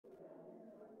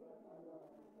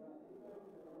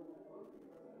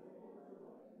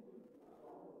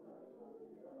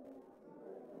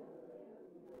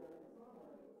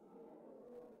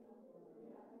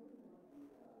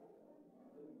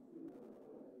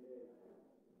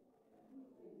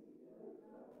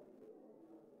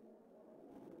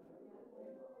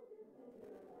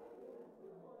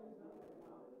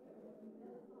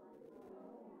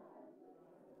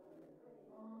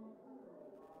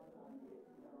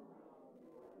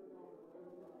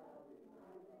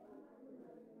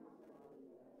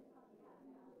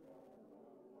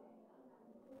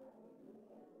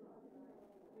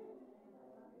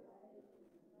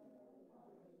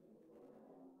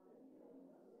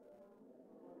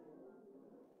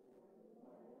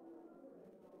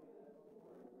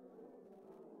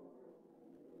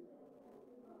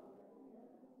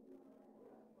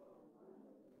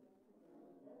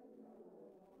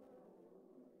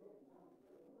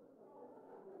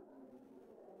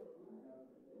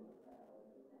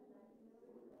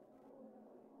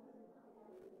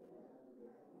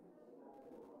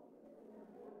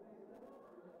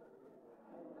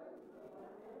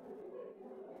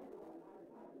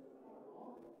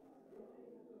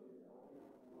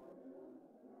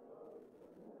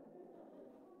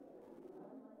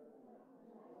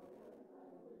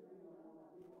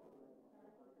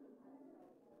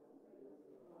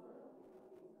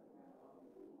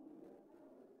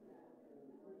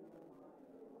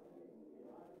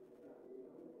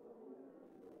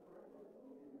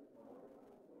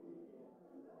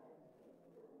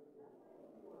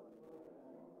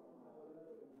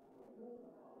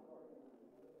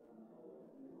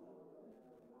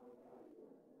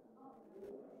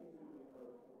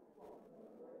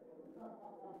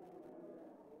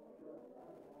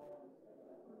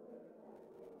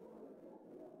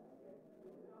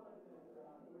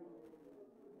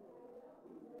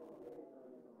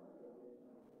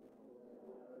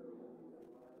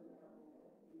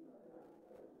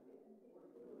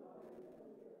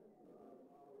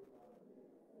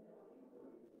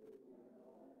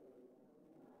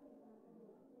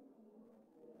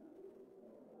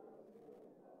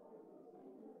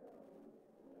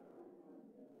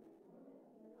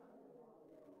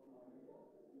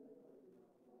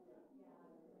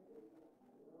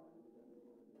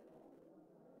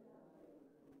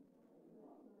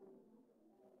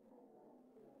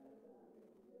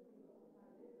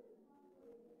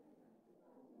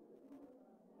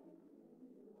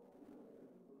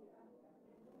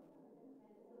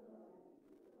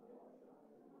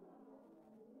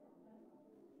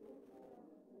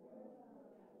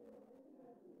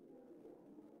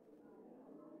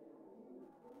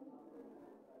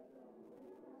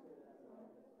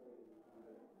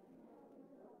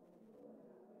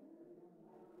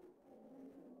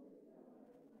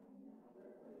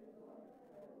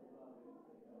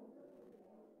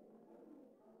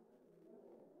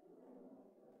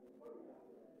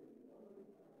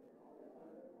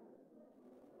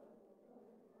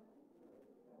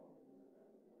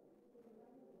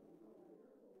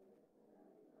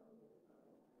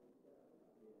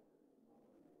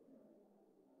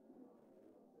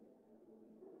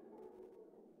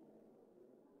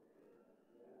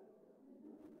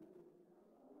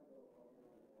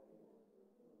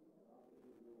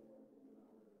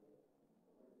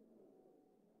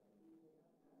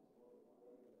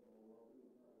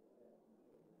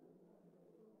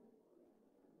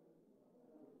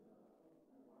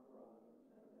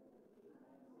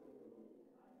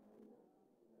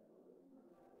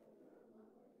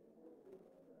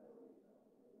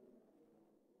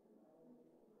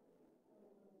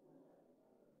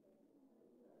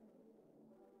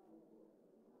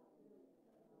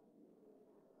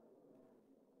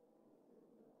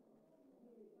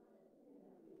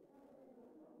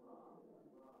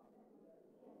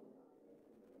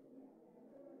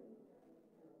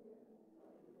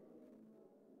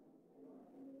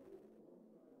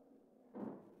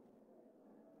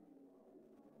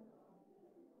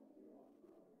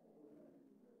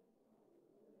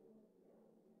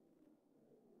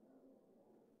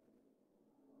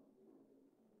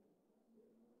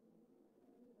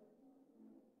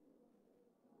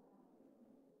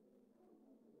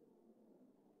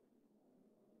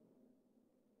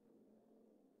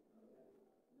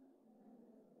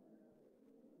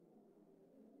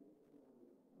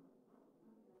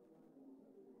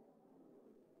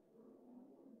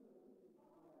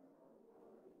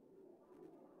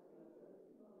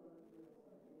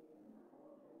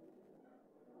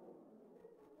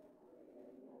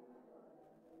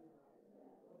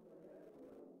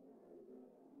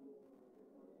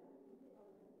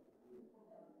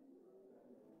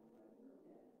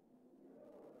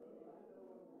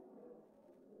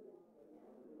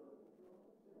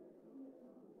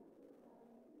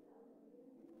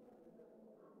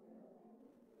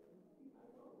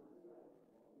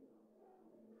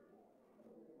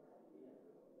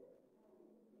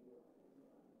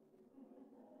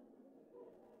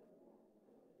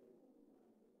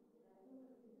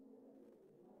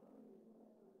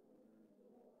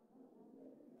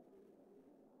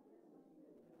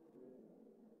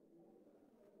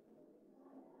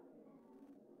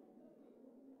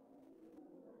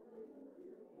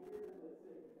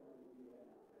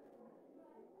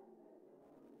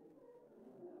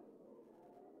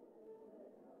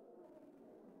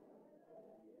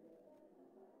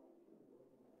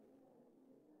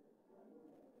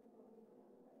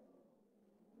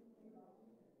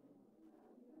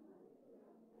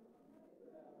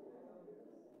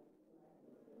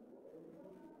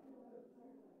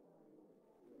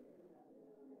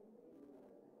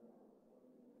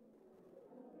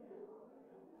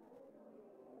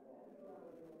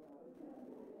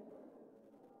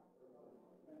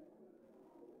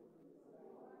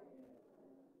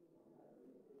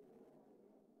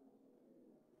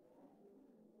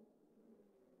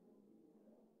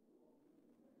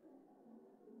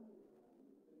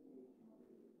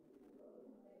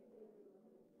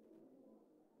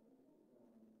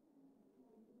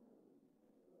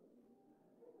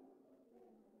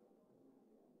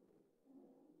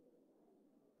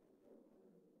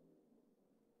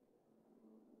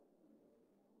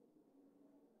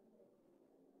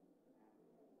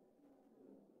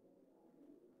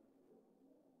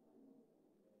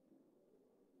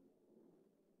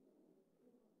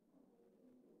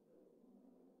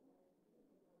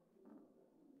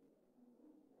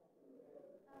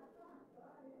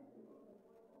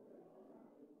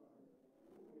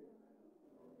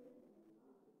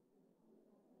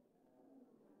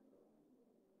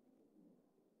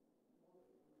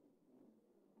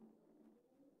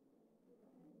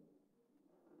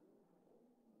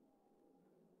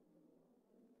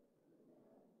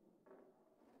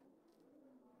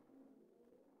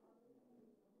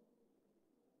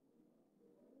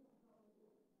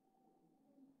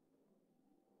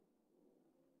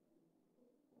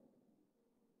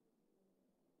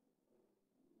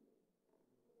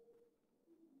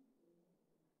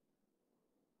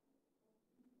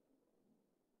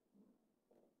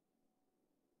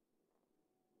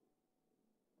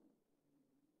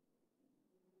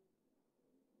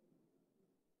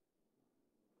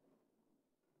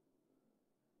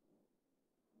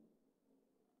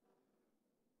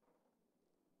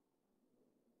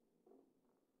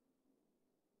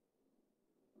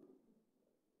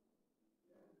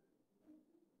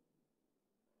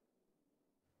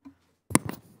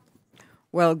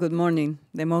Well, good morning.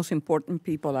 The most important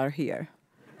people are here.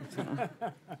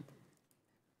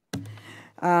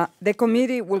 The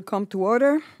committee will come to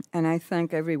order, and I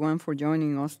thank everyone for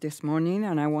joining us this morning,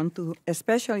 and I want to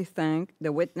especially thank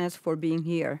the witness for being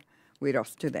here with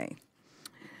us today.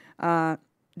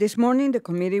 This morning, the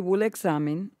committee will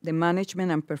examine the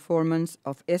management and performance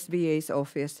of SBA's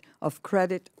Office of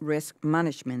Credit Risk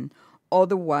Management,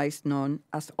 otherwise known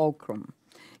as OCRM.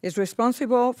 It's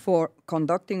responsible for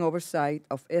conducting oversight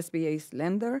of SBA's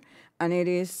lender, and it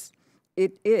is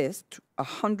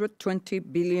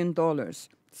 $120 billion,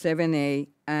 7A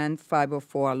and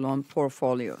 504 loan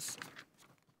portfolios.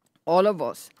 All of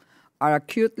us are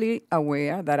acutely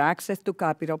aware that access to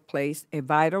capital plays a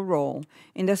vital role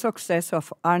in the success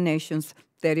of our nation's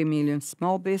 30 million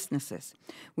small businesses.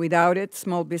 Without it,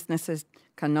 small businesses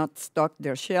cannot stock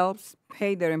their shelves,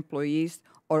 pay their employees,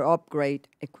 or upgrade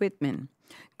equipment.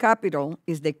 Capital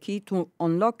is the key to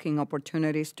unlocking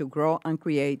opportunities to grow and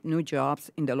create new jobs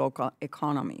in the local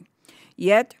economy.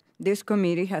 Yet, this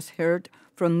committee has heard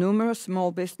from numerous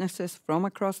small businesses from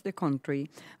across the country,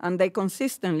 and they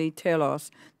consistently tell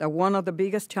us that one of the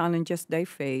biggest challenges they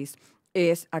face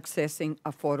is accessing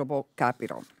affordable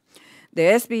capital. The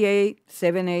SBA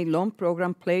 7A loan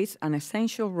program plays an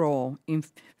essential role in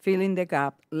filling the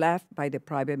gap left by the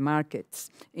private markets.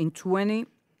 In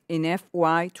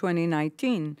FY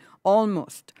 2019,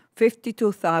 almost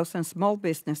 52,000 small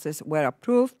businesses were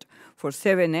approved for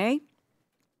 7A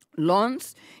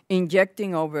loans,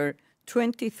 injecting over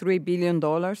 $23 billion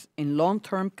in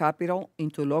long-term capital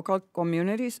into local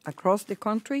communities across the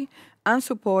country and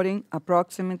supporting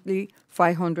approximately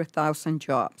 500,000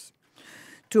 jobs.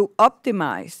 To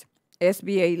optimize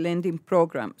SBA lending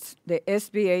programs, the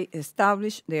SBA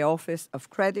established the Office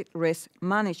of Credit Risk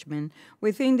Management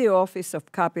within the Office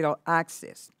of Capital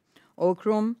Access.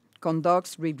 OCRM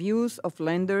conducts reviews of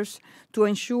lenders to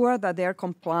ensure that they are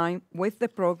complying with the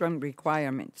program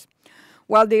requirements.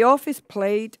 While the office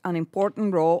played an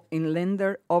important role in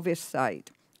lender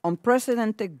oversight,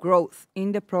 unprecedented growth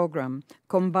in the program,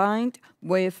 combined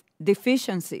with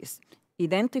deficiencies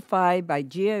identified by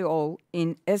GAO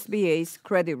in SBA's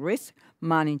credit risk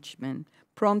management,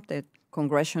 prompted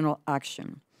congressional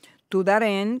action. To that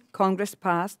end, Congress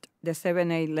passed the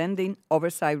 7A Lending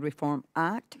Oversight Reform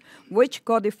Act, which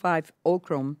codified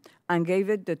OCRM and gave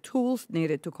it the tools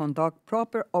needed to conduct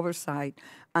proper oversight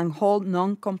and hold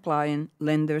non-compliant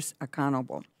lenders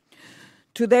accountable.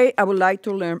 Today, I would like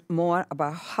to learn more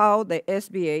about how the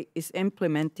SBA is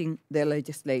implementing the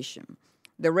legislation.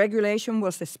 The regulation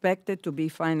was expected to be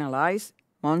finalized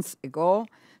months ago,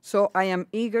 so I am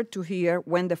eager to hear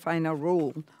when the final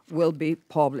rule will be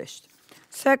published.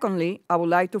 Secondly, I would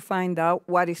like to find out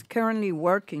what is currently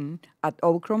working at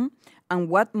OCRM and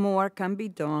what more can be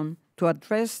done to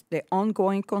address the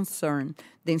ongoing concern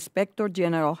the Inspector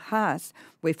General has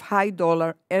with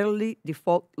high-dollar early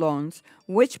default loans,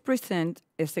 which present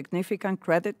a significant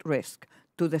credit risk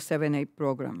to the 7A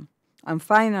program. And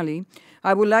finally,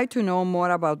 I would like to know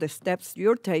more about the steps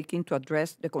you're taking to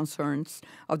address the concerns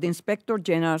of the Inspector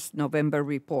General's November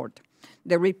report.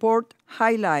 The report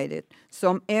highlighted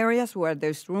some areas where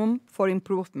there's room for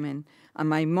improvement, and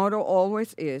my motto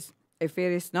always is, if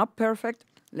it is not perfect,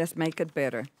 let's make it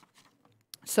better.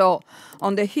 So,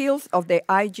 on the heels of the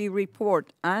IG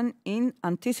report and in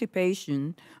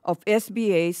anticipation of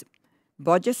SBA's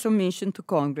budget submission to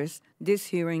Congress, this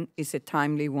hearing is a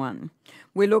timely one.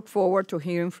 We look forward to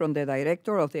hearing from the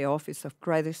Director of the Office of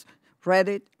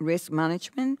Credit Risk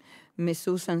Management, Ms.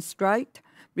 Susan Strite,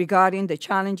 regarding the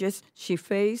challenges she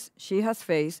has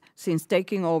faced since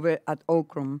taking over at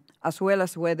OCRM, as well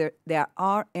as whether there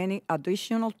are any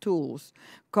additional tools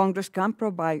Congress can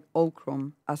provide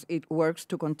OCRM as it works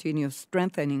to continue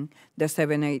strengthening the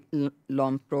 7A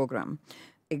loan program.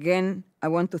 Again, I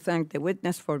want to thank the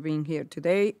witness for being here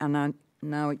today, and I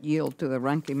now yield to the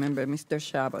ranking member, Mr.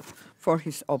 Shabbat, for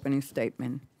his opening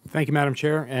statement. Thank you, Madam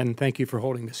Chair, and thank you for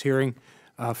holding this hearing.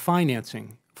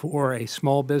 Financing for a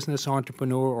small business,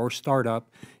 entrepreneur, or startup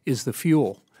is the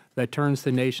fuel that turns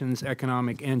the nation's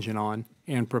economic engine on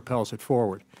and propels it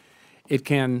forward. It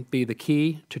can be the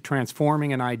key to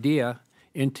transforming an idea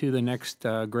into the next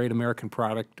great American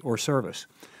product or service.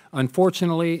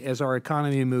 Unfortunately, as our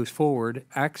economy moves forward,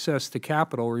 access to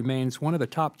capital remains one of the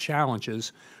top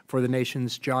challenges for the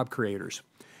nation's job creators.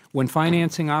 When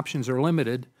financing options are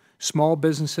limited, small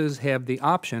businesses have the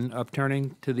option of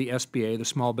turning to the SBA, the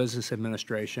Small Business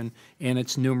Administration, and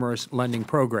its numerous lending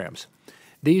programs.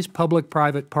 These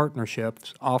public-private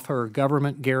partnerships offer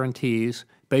government guarantees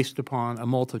based upon a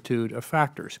multitude of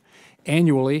factors.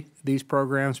 Annually, these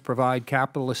programs provide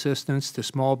capital assistance to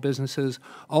small businesses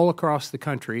all across the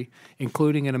country,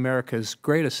 including in America's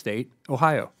greatest state,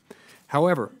 Ohio.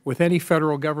 However, with any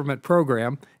federal government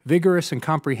program, vigorous and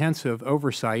comprehensive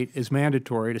oversight is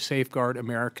mandatory to safeguard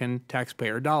American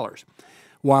taxpayer dollars.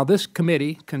 While this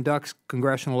committee conducts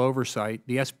congressional oversight,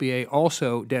 the SBA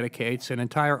also dedicates an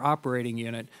entire operating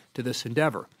unit to this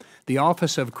endeavor. The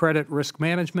Office of Credit Risk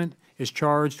Management is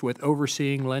charged with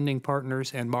overseeing lending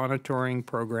partners and monitoring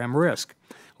program risk.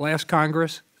 Last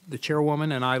Congress, the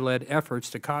chairwoman and I led efforts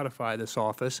to codify this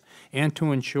office and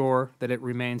to ensure that it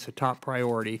remains a top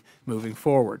priority moving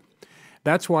forward.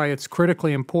 That's why it's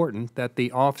critically important that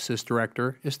the office's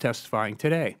director is testifying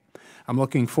today. I'm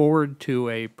looking forward to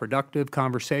a productive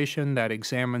conversation that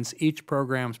examines each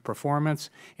program's performance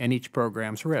and each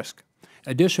program's risk.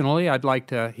 Additionally, I'd like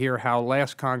to hear how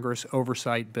last Congress'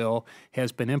 oversight bill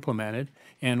has been implemented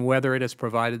and whether it has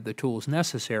provided the tools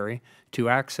necessary to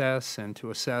access and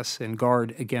to assess and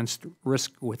guard against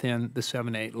risk within the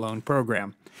 7(a) loan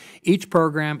program. Each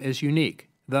program is unique.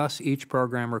 Thus, each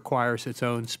program requires its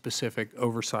own specific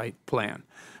oversight plan.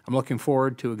 I'm looking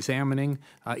forward to examining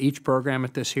each program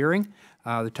at this hearing.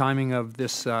 The timing of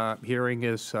this hearing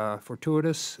is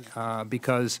fortuitous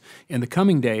because in the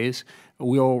coming days,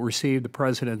 we'll receive the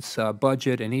President's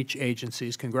budget and each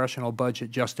agency's congressional budget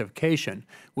justification,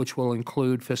 which will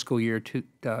include fiscal year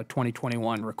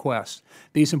 2021 requests.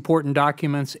 These important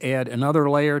documents add another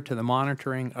layer to the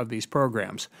monitoring of these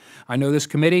programs. I know this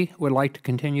committee would like to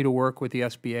continue to work with the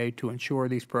SBA to ensure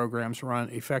these programs run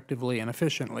effectively and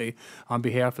efficiently on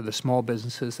behalf of the small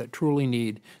businesses that truly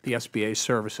need the SBA's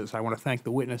services. I want to thank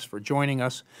the witness for joining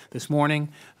us this morning.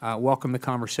 Welcome the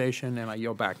conversation, and I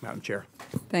yield back, Madam Chair.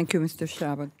 Thank you, Mr.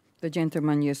 Shabbat. The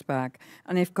gentleman is back.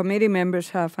 And if committee members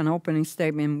have an opening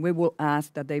statement, we will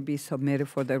ask that they be submitted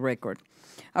for the record.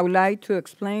 I would like to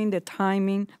explain the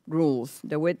timing rules.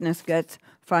 The witness gets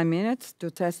 5 minutes to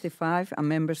testify, and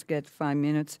members get 5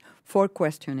 minutes for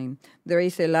questioning. There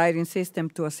is a lighting system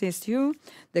to assist you.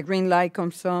 The green light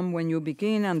comes on when you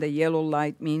begin, and the yellow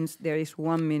light means there is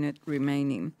 1 minute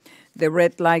remaining. The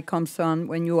red light comes on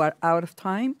when you are out of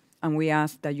time, and we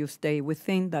ask that you stay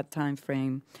within that time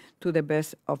frame to the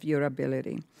best of your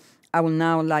ability. I would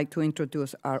now like to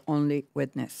introduce our only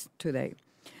witness today.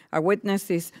 Our witness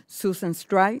is Susan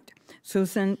Strike.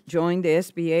 Susan joined the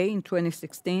SBA in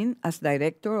 2016 as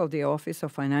Director of the Office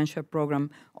of Financial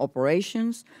Program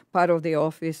Operations, part of the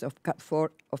Office of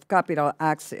Capital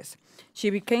Access. She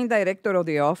became Director of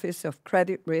the Office of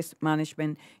Credit Risk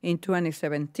Management in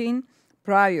 2017.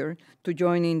 Prior to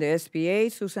joining the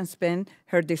SBA, Susan spent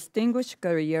her distinguished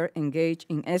career engaged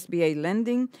in SBA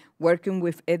lending, working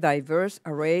with a diverse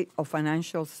array of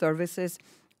financial services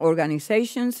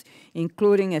organizations,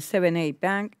 including a 7(a)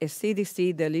 bank, a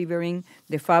CDC delivering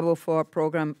the 504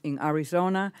 program in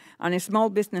Arizona, and a small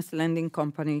business lending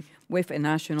company with a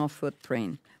national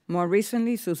footprint. More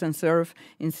recently, Susan served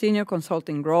in senior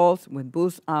consulting roles with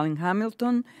Booz Allen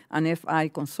Hamilton and FI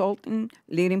Consulting,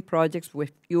 leading projects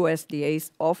with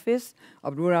USDA's Office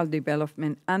of Rural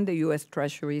Development and the U.S.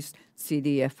 Treasury's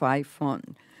CDFI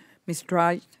Fund.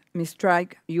 Ms.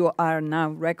 Strike, you are now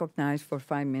recognized for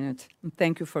 5 minutes.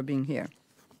 Thank you for being here.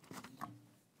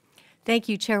 Thank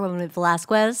you, Chairwoman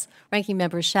Velasquez, Ranking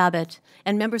Member Shabbat,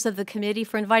 and members of the committee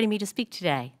for inviting me to speak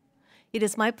today. It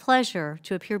is my pleasure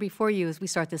to appear before you as we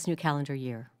start this new calendar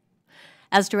year.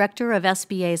 As Director of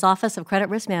SBA's Office of Credit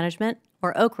Risk Management,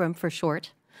 or OCRM for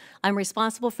short, I'm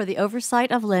responsible for the oversight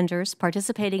of lenders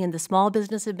participating in the Small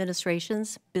Business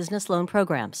Administration's business loan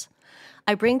programs.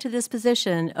 I bring to this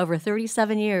position over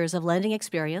 37 years of lending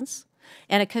experience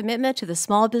and a commitment to the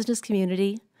small business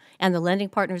community and the lending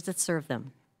partners that serve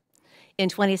them. In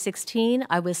 2016,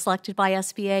 I was selected by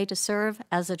SBA to serve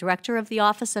as the Director of the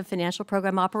Office of Financial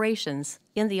Program Operations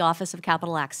in the Office of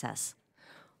Capital Access.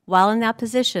 While in that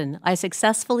position, I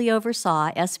successfully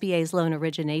oversaw SBA's loan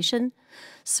origination,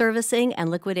 servicing, and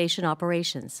liquidation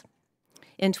operations.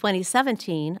 In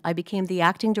 2017, I became the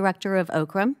Acting Director of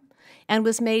OCRM and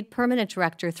was made Permanent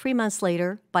Director 3 months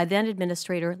later by then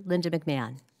Administrator Linda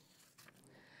McMahon.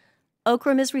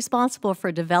 OCRM is responsible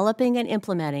for developing and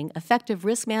implementing effective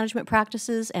risk management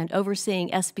practices and overseeing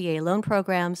SBA loan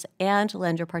programs and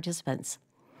lender participants.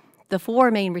 The 4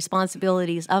 main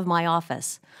responsibilities of my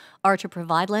office are to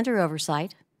provide lender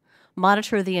oversight,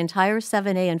 monitor the entire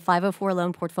 7(a) and 504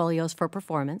 loan portfolios for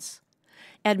performance,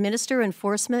 administer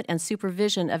enforcement and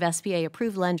supervision of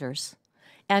SBA-approved lenders,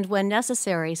 and when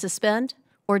necessary, suspend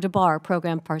or debar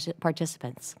program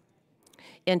participants.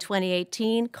 In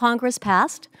 2018, Congress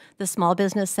passed the Small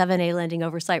Business 7(a) Lending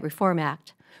Oversight Reform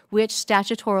Act, which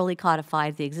statutorily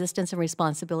codified the existence and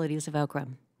responsibilities of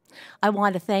OCRM. I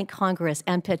want to thank Congress,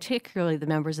 and particularly the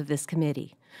members of this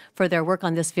committee, for their work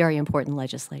on this very important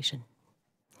legislation.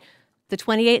 The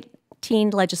 2018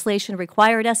 legislation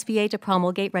required SBA to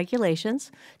promulgate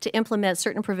regulations to implement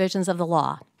certain provisions of the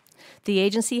law. The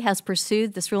agency has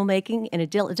pursued this rulemaking in a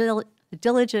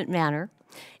diligent manner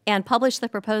and published the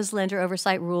proposed lender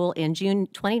oversight rule in June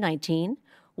 2019,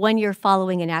 1 year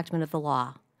following enactment of the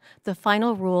law. The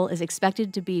final rule is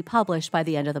expected to be published by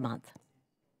the end of the month.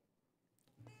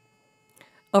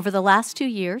 Over the last 2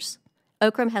 years,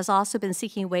 OCRM has also been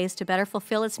seeking ways to better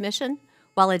fulfill its mission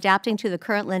while adapting to the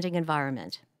current lending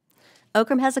environment.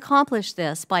 OCRM has accomplished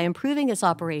this by improving its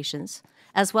operations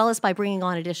as well as by bringing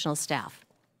on additional staff.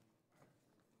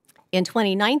 In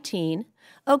 2019,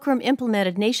 OCRM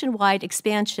implemented nationwide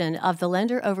expansion of the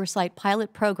Lender Oversight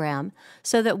Pilot Program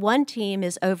so that one team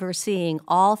is overseeing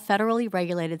all federally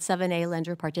regulated 7A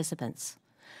lender participants.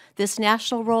 This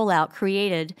national rollout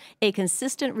created a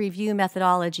consistent review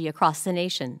methodology across the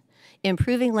nation,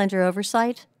 improving lender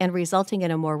oversight and resulting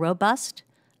in a more robust,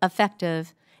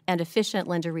 effective, and efficient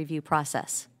lender review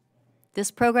process.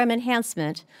 This program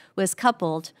enhancement was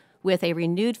coupled with a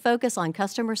renewed focus on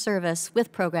customer service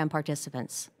with program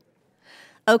participants.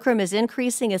 OCRM is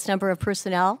increasing its number of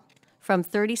personnel from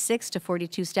 36 to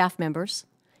 42 staff members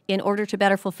in order to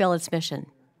better fulfill its mission.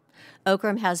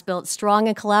 OCRM has built strong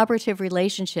and collaborative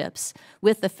relationships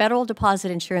with the Federal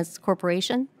Deposit Insurance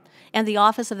Corporation and the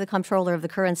Office of the Comptroller of the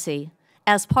Currency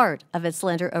as part of its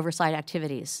lender oversight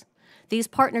activities. These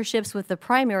partnerships with the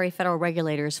primary federal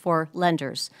regulators for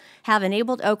lenders have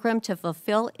enabled OCRM to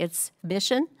fulfill its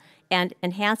mission and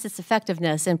enhance its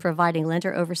effectiveness in providing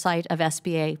lender oversight of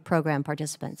SBA program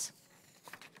participants.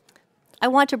 I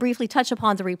want to briefly touch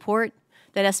upon the report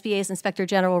that SBA's Inspector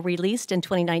General released in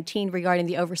 2019 regarding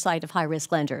the oversight of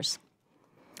high-risk lenders.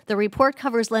 The report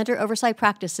covers lender oversight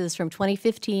practices from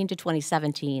 2015 to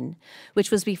 2017,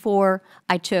 which was before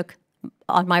I took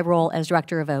on my role as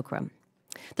Director of OCRM.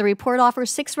 The report offers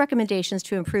 6 recommendations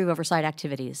to improve oversight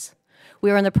activities.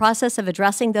 We are in the process of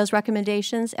addressing those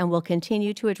recommendations and will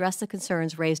continue to address the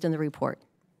concerns raised in the report.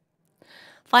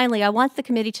 Finally, I want the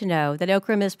committee to know that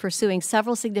OCRM is pursuing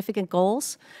several significant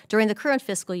goals during the current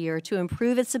fiscal year to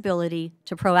improve its ability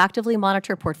to proactively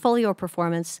monitor portfolio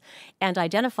performance and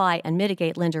identify and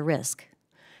mitigate lender risk.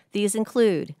 These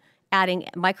include adding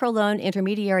microloan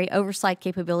intermediary oversight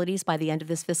capabilities by the end of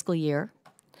this fiscal year,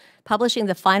 publishing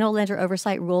the final lender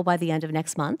oversight rule by the end of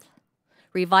next month,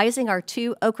 revising our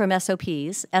 2 OCRM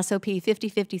SOPs, SOP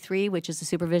 5053, which is the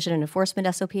Supervision and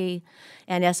Enforcement SOP,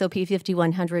 and SOP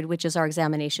 5100, which is our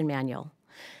examination manual,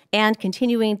 and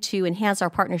continuing to enhance our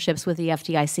partnerships with the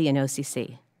FDIC and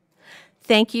OCC.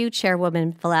 Thank you,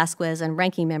 Chairwoman Velasquez and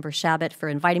Ranking Member Shabbat, for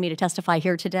inviting me to testify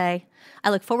here today.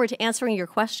 I look forward to answering your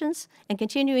questions and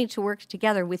continuing to work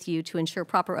together with you to ensure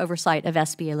proper oversight of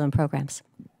SBA loan programs.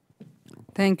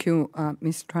 Thank you,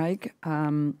 Ms. Strike.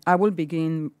 I will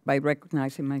begin by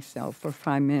recognizing myself for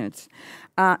 5 minutes.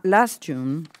 Last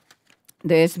June,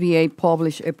 the SBA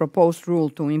published a proposed rule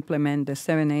to implement the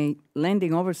 7A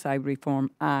Lending Oversight Reform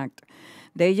Act.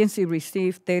 The agency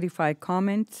received 35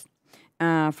 comments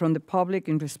from the public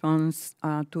in response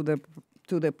to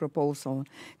the proposal.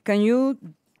 Can you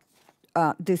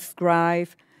describe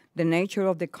the nature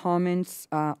of the comments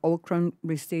OCRM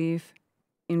received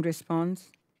in response?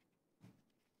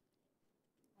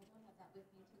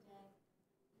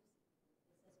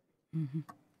 Mm-hmm.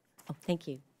 Oh, thank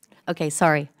you. Okay,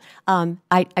 sorry.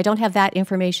 I don't have that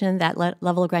information, that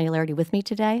level of granularity with me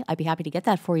today. I'd be happy to get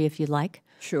that for you if you'd like.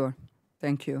 Sure.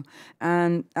 Thank you.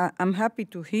 And I'm happy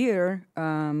to hear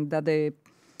that the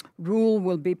rule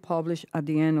will be published at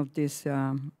the end of this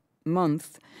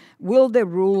month. Will the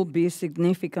rule be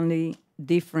significantly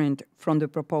different from the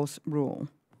proposed rule,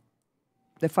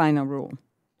 the final rule?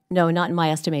 No, not in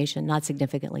my estimation, not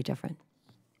significantly different.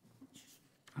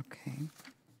 Okay.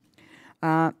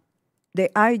 The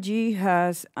IG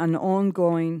has an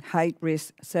ongoing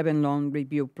high-risk 7 loan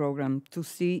review program to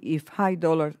see if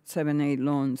high-dollar 7A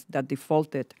loans that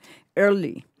defaulted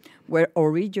early were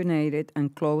originated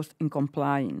and closed in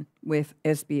complying with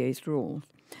SBA's rules.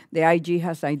 The IG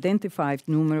has identified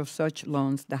numerous such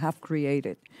loans that have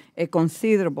created a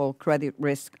considerable credit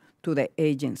risk to the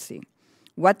agency.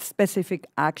 What specific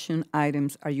action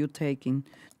items are you taking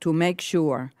to make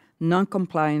sure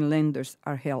non-compliant lenders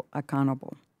are held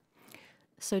accountable?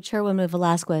 So, Chairwoman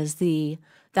Velasquez, the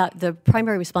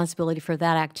primary responsibility for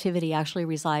that activity actually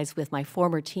resides with my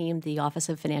former team, the Office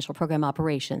of Financial Program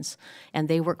Operations, and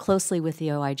they work closely with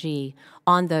the OIG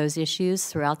on those issues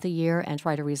throughout the year and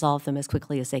try to resolve them as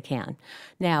quickly as they can.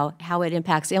 Now, how it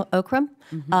impacts OCRM,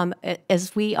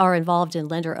 as we are involved in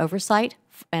lender oversight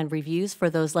and reviews for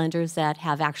those lenders that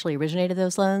have actually originated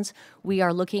those loans, we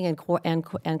are looking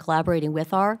and collaborating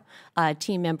with our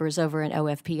team members over in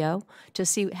OFPO to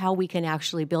see how we can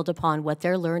actually build upon what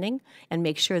they're learning and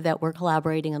make sure that we're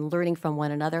collaborating and learning from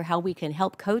one another, how we can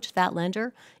help coach that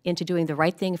lender into doing the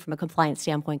right thing from a compliance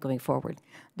standpoint going forward.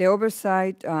 The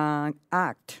Oversight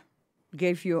Act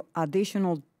gave you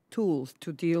additional tools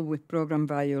to deal with program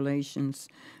violations.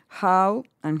 How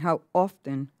and how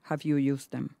often have you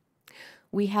used them?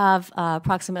 We have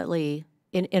approximately,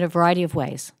 in a variety of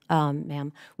ways,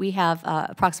 ma'am. We have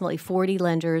approximately 40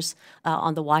 lenders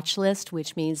on the watch list,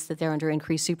 which means that they're under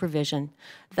increased supervision.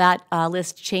 That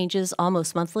list changes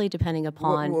almost monthly depending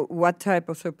upon... What type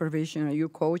of supervision? Are you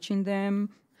coaching them?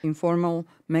 Informal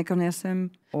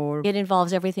mechanism? Or It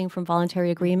involves everything from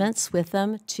voluntary agreements with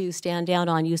them to stand down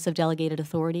on use of delegated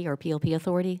authority or PLP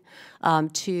authority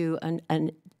to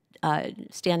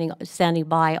standing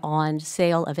by on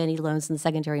sale of any loans in the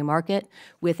secondary market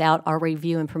without our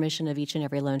review and permission of each and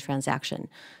every loan transaction.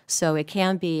 So it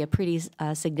can be a pretty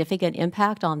significant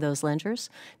impact on those lenders.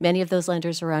 Many of those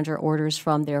lenders are under orders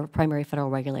from their primary federal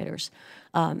regulators.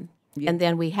 And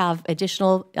then we have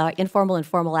additional informal and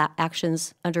formal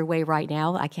actions underway right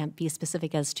now. I can't be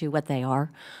specific as to what they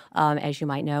are, as you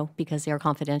might know, because they are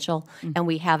confidential. And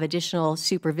we have additional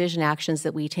supervision actions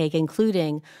that we take,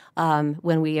 including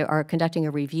when we are conducting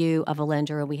a review of a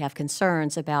lender and we have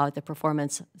concerns about the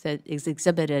performance that is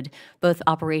exhibited, both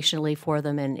operationally for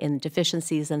them and in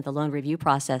deficiencies in the loan review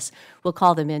process. We'll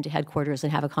call them into headquarters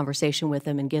and have a conversation with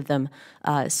them and give them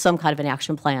some kind of an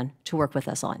action plan to work with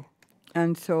us on.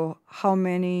 And so how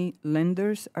many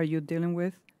lenders are you dealing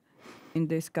with in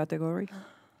this category?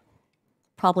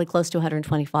 Probably close to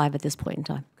 125 at this point in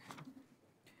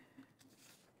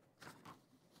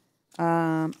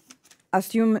time.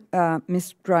 Ms.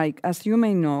 Strike, as you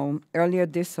may know, earlier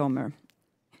this summer,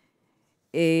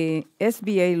 a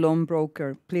SBA loan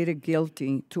broker pleaded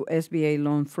guilty to SBA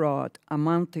loan fraud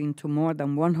amounting to more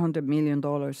than $100 million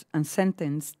and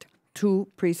sentenced to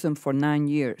prison for 9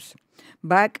 years.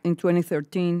 Back in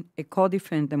 2013, a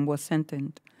co-defendant was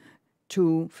sentenced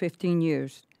to 15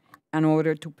 years in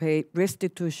order to pay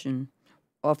restitution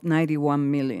of $91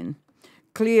 million.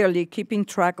 Clearly, keeping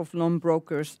track of loan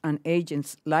brokers and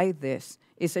agents like this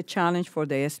is a challenge for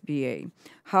the SBA.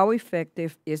 How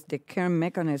effective is the current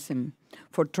mechanism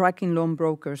for tracking loan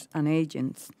brokers and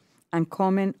agents, and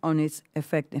comment on its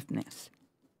effectiveness?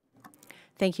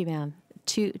 Thank you, ma'am.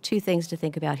 Two things to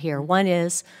think about here. One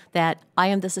is that I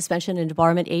am the suspension and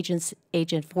debarment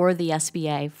agent for the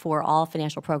SBA for all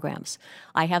financial programs.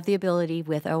 I have the ability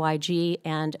with OIG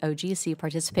and OGC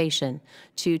participation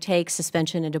to take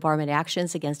suspension and debarment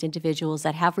actions against individuals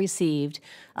that have received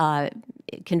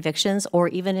convictions or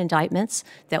even indictments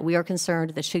that we are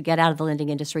concerned that should get out of the lending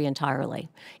industry entirely.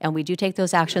 And we do take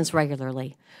those actions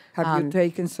regularly. Have you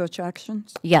taken such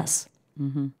actions? Yes.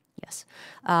 Yes.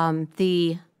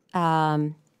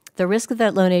 The risk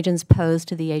that loan agents pose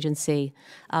to the agency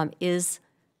is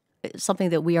something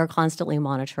that we are constantly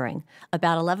monitoring.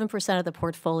 About 11% of the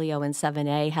portfolio in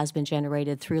 7A has been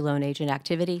generated through loan agent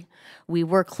activity. We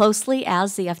work closely,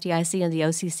 as the FDIC and the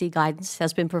OCC guidance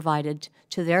has been provided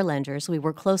to their lenders. We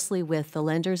work closely with the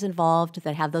lenders involved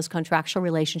that have those contractual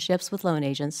relationships with loan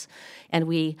agents, and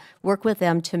we work with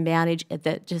them to manage,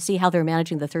 to see how they're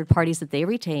managing the third parties that they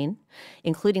retain,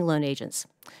 including loan agents.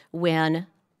 When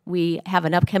we have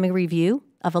an upcoming review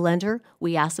of a lender,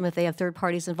 we ask them if they have third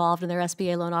parties involved in their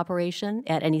SBA loan operation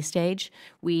at any stage.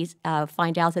 We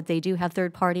find out that they do have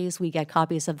third parties. We get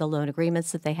copies of the loan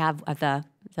agreements that they have, of the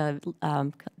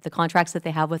contracts that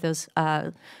they have with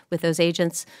those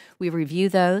agents. We review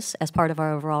those as part of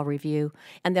our overall review,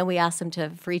 and then we ask them to,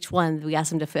 for each one, we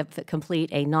ask them to complete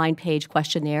a 9-page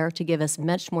questionnaire to give us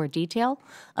much more detail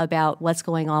about what's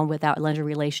going on with our lender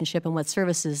relationship and what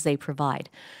services they provide.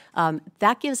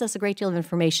 That gives us a great deal of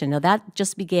information. Now, that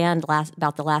just began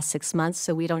about the last 6 months,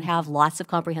 so we don't have lots of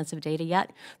comprehensive data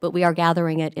yet, but we are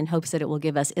gathering it in hopes that it will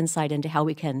give us insight into how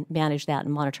we can manage that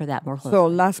and monitor that more closely. So,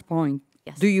 last point.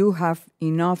 Yes. Do you have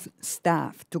enough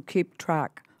staff to keep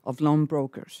track of loan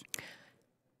brokers?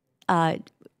 Ma'am,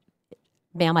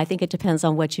 I think it depends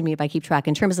on what you mean by keep track.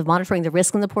 In terms of monitoring the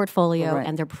risk in the portfolio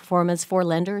and their performance for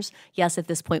lenders, yes, at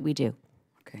this point we do.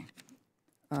 Okay.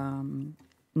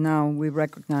 Now we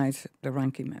recognize the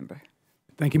ranking member.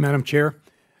 Thank you, Madam Chair.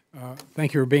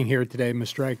 Thank you for being here today,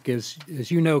 Ms. Drake. As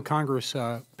you know, Congress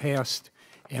passed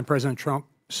and President Trump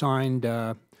signed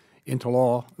into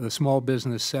law the Small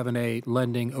Business 7A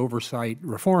Lending Oversight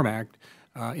Reform Act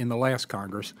in the last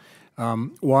Congress.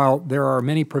 While there are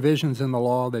many provisions in the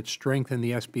law that strengthen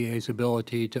the SBA's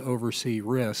ability to oversee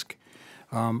risk,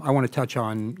 I want to touch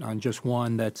on just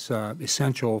one that's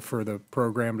essential for the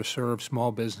program to serve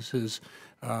small businesses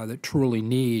that truly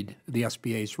need the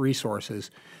SBA's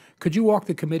resources. Could you walk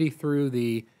the committee through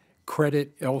the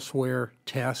credit elsewhere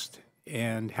test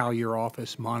and how your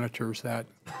office monitors that?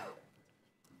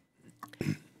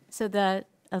 So the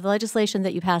legislation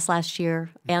that you passed last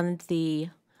year and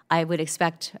I would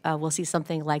expect we'll see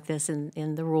something like this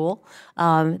in the rule.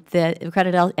 The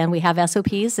credit and we have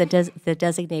SOPs that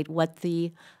designate what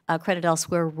the credit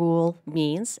elsewhere rule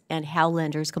means and how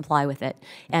lenders comply with it.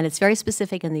 And it's very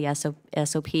specific in the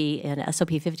SOP in SOP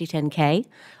 5010K,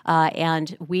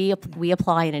 and we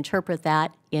apply and interpret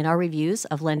that in our reviews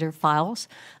of lender files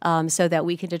so that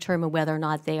we can determine whether or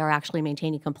not they are actually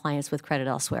maintaining compliance with credit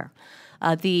elsewhere.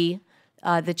 The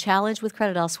challenge with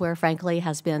credit elsewhere, frankly,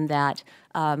 has been that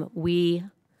we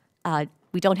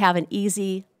don't have an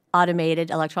easy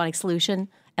automated electronic solution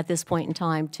at this point in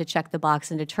time to check the box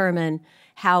and determine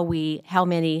how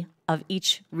many of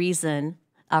each reason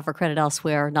for credit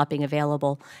elsewhere not being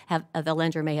available the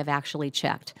lender may have actually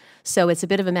checked. So it's a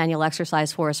bit of a manual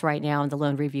exercise for us right now in the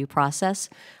loan review process.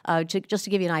 Just to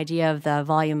give you an idea of the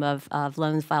volume of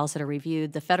loan files that are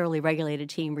reviewed, the federally regulated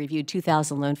team reviewed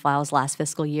 2,000 loan files last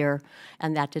fiscal year,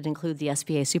 and that did include the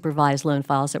SBA supervised loan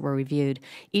files that were reviewed.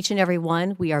 Each and every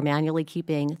one, we are manually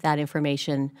keeping that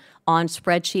information on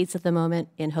spreadsheets at the moment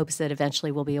in hopes that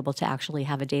eventually we'll be able to actually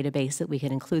have a database that we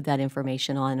can include that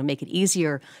information on and make it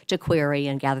easier to query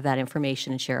and gather that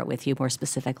information and share it with you more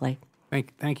specifically.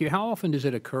 Thank you. How often does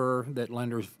it occur that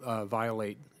lenders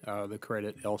violate the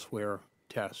credit elsewhere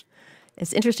test?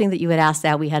 It's interesting that you would ask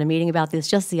that. We had a meeting about this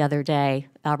just the other day,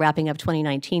 wrapping up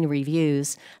 2019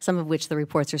 reviews, some of which the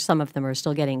reports, or some of them, are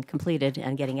still getting completed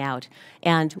and getting out.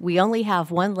 And we only have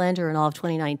one lender in all of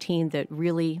 2019 that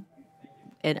really,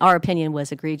 in our opinion,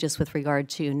 was egregious with regard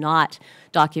to not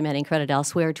documenting credit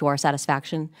elsewhere to our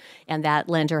satisfaction. And that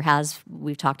lender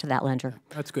we've talked to that lender.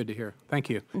 That's good to hear. Thank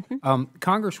you.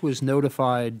 Congress was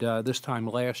notified this time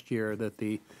last year that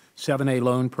the 7A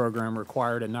loan program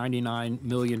required a $99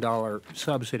 million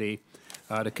subsidy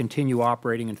to continue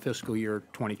operating in fiscal year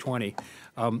 2020.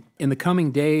 In the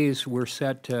coming days, we're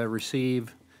set to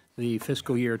receive the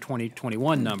fiscal year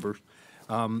 2021 numbers.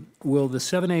 Will the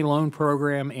 7A loan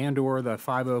program and/or the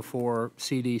 504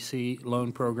 CDC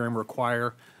loan program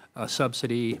require a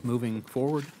subsidy moving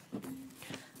forward?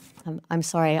 I'm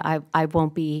sorry, I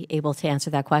won't be able to answer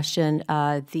that question.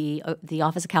 The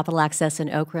Office of Capital Access and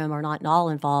OCRM are not at all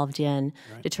involved in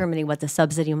determining what the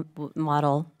subsidy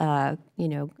model,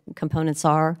 components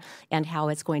are and how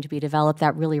it's going to be developed.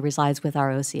 That really resides with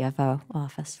our OCFO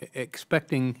office.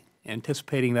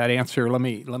 Anticipating that answer, let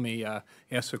me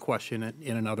ask the question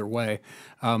in another way.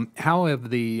 How have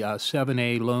the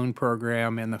 7A loan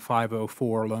program and the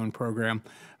 504 loan program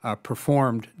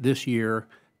performed this year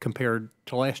compared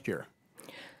to last year?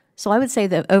 So I would say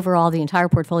that overall the entire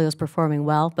portfolio is performing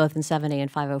well, both in 7A and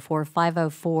 504.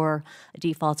 504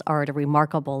 defaults are at a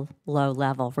remarkably low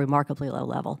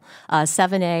level.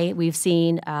 7A, we've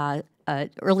seen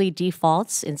early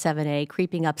defaults in 7A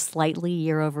creeping up slightly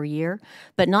year over year,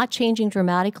 but not changing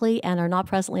dramatically and are not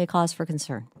presently a cause for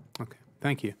concern. Okay,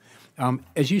 thank you.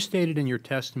 As you stated in your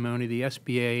testimony, the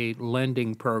SBA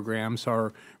lending programs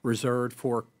are reserved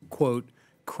for, quote,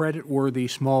 credit-worthy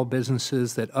small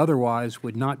businesses that otherwise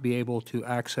would not be able to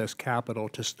access capital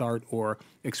to start or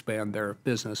expand their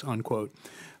business, unquote.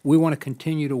 We want to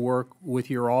continue to work with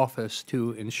your office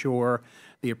to ensure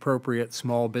the appropriate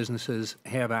small businesses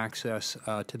have access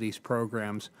to these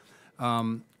programs.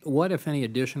 What, if any,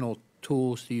 additional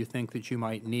tools do you think that you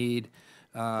might need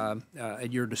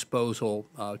at your disposal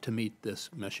to meet this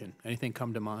mission? Anything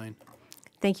come to mind?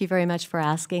 Thank you very much for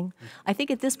asking. I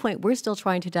think at this point we're still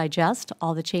trying to digest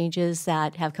all the changes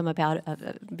that have come about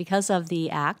because of the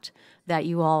act that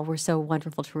you all were so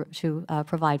wonderful to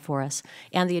provide for us,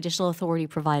 and the additional authority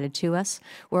provided to us.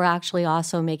 We're actually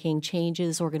also making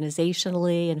changes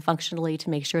organizationally and functionally to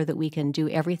make sure that we can do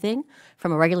everything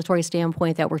from a regulatory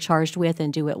standpoint that we're charged with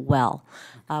and do it well.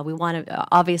 We want to,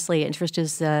 obviously, interest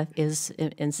is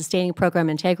in sustaining program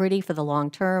integrity for the long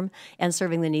term and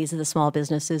serving the needs of the small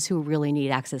businesses who really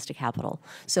need access to capital.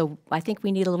 So I think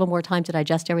we need a little more time to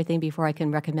digest everything before I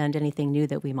can recommend anything new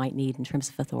that we might need in terms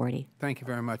of authority. Thank you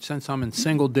very much. Since I'm in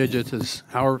single digits. Is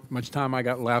however much time I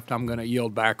got left, I'm going to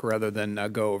yield back rather than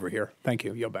go over here. Thank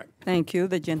you. Yield back. Thank you.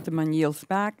 The gentleman yields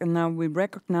back. And now we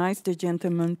recognize the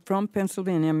gentleman from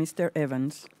Pennsylvania, Mr.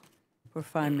 Evans, for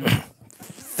 5 minutes.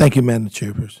 Thank you, Madam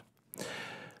Chairperson.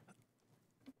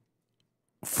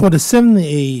 For the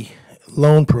 7A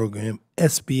loan program,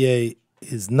 SBA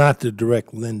is not the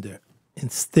direct lender.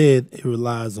 Instead, it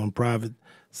relies on private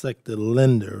sector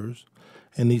lenders,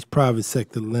 and these private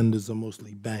sector lenders are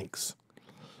mostly banks,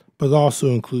 but also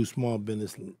include small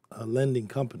business lending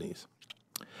companies.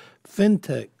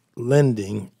 Fintech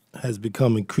lending has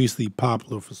become increasingly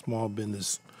popular for small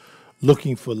business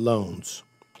looking for loans.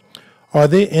 Are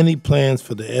there any plans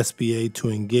for the SBA to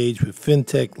engage with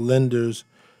fintech lenders,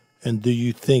 and do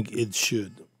you think it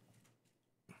should?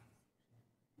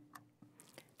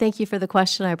 Thank you for the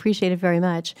question. I appreciate it very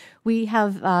much. We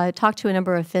have talked to a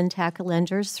number of fintech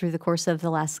lenders through the course of the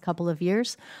last couple of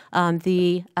years.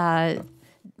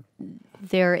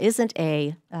 There isn't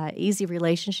a easy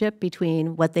relationship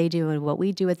between what they do and what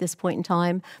we do at this point in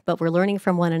time, but we're learning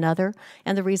from one another.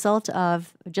 And the result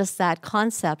of just that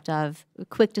concept of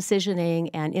quick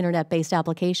decisioning and internet-based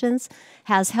applications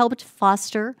has helped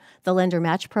foster the Lender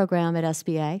Match program at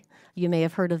SBA. You may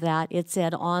have heard of that. It's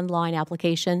an online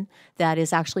application that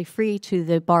is actually free to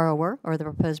the borrower or the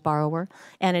proposed borrower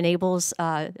and enables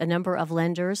a number of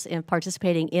lenders in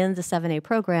participating in the 7A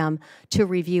program to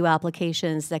review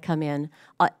applications that come in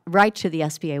right to the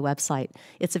SBA website.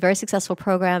 It's a very successful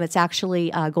program. It's actually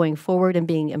going forward and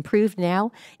being improved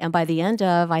now. And by the end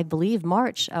of, I believe,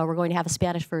 March, we're going to have a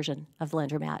Spanish version of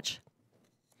Lender Match.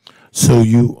 So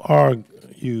you are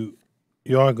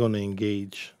going to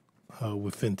engage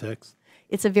with fintechs?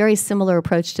 It's a very similar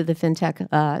approach to the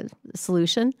fintech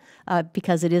solution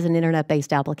because it is an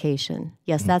internet-based application.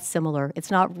 Yes, that's similar.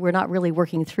 It's not. We're not really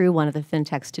working through one of the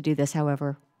fintechs to do this,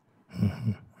 however.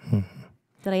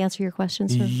 Did I answer your question,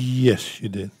 sir? Yes, you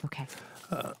did. Okay.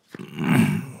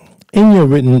 In your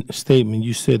written statement,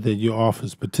 you said that your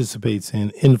office participates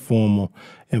in informal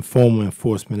and formal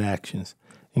enforcement actions,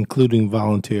 including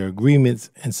voluntary agreements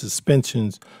and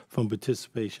suspensions from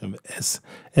participation of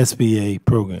SBA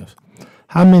programs.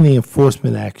 How many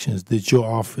enforcement actions did your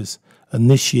office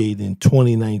initiate in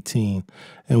 2019,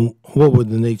 and what were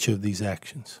the nature of these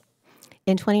actions?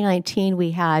 In 2019,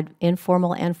 we had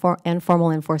informal and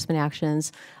formal enforcement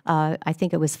actions. I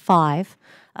think it was 5.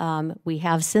 We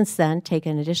have since then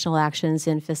taken additional actions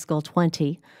in fiscal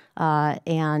 20,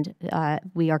 and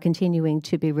we are continuing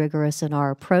to be rigorous in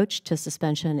our approach to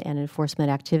suspension and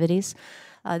enforcement activities.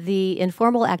 The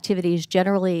informal activities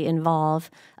generally involve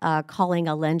calling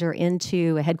a lender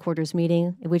into a headquarters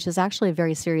meeting, which is actually a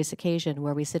very serious occasion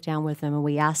where we sit down with them and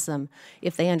we ask them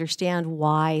if they understand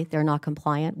why they're not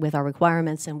compliant with our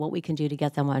requirements and what we can do to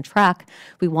get them on track.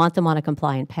 We want them on a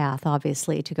compliant path,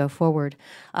 obviously, to go forward.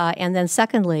 And then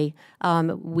secondly,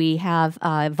 we have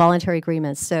voluntary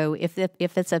agreements. So if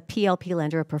it's a PLP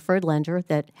lender, a preferred lender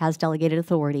that has delegated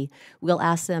authority, we'll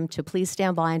ask them to please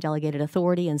stand by on delegated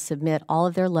authority and submit all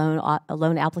of their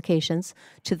loan applications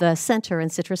to the center in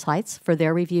Citrus Heights for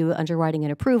their review, underwriting,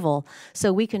 and approval,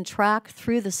 so we can track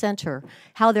through the center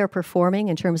how they're performing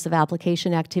in terms of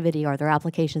application activity. Are their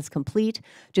applications complete?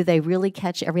 Do they really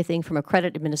catch everything from a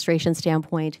credit administration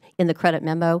standpoint in the credit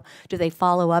memo? Do they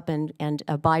follow up and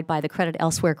abide by the credit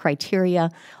elsewhere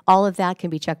criteria? All of that can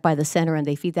be checked by the center, and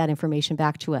they feed that information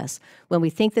back to us. When we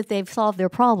think that they've solved their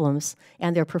problems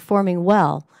and they're performing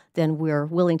well, then we're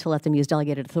willing to let them use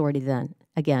delegated authority then,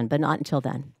 again, but not until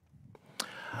then.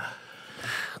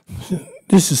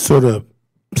 This is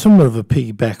somewhat of a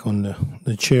piggyback on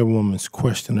the chairwoman's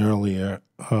question earlier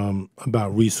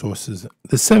about resources.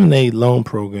 The 7A loan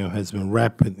program has been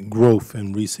rapid growth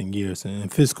in recent years. And in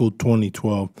fiscal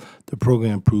 2012, the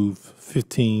program approved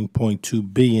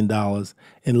 $15.2 billion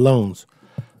in loans.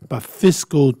 By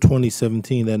fiscal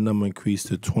 2017, that number increased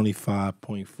to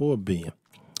 $25.4 billion.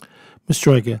 Ms.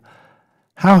 Stryker,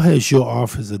 how has your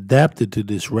office adapted to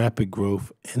this rapid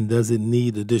growth, and does it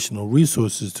need additional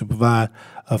resources to provide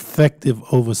effective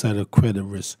oversight of credit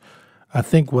risk? I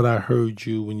think what I heard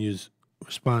you when you was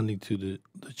responding to the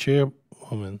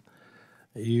chairwoman,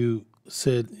 you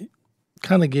said,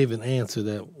 kind of gave an answer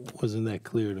that wasn't that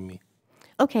clear to me.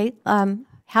 Okay,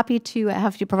 happy to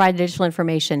have you provide additional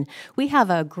information. We have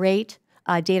a great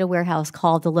data warehouse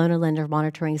called the Loan and Lender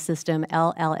Monitoring System,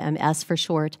 LLMS for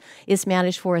short, is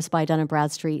managed for us by Dun &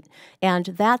 Bradstreet. And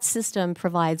that system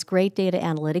provides great data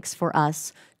analytics for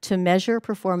us to measure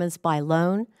performance by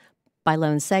loan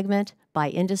segment, by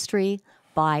industry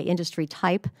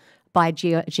type, by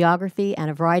geography and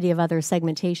a variety of other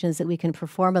segmentations that we can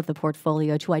perform of the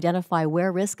portfolio to identify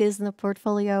where risk is in the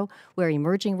portfolio, where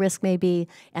emerging risk may be,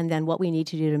 and then what we need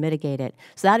to do to mitigate it.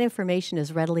 So that information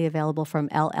is readily available from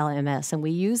LLMS, and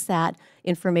we use that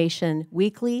information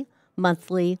weekly,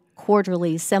 monthly,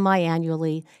 quarterly,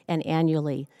 semi-annually, and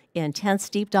annually. Intense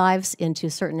deep dives into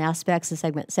certain aspects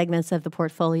and segments of the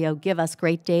portfolio give us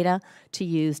great data to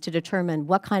use to determine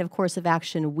what kind of course of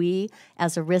action we,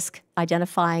 as a risk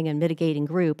identifying and mitigating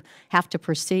group, have to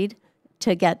proceed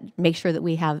to make sure that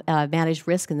we have managed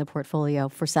risk in the portfolio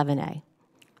for 7A.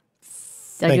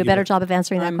 Did I do a better job of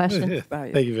answering that question?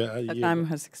 Thank you very much. The time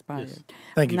has expired. Yes.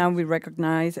 Thank you. Now we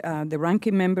recognize the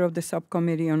ranking member of the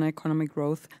Subcommittee on Economic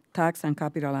Growth, Tax and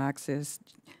Capital Access,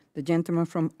 the gentleman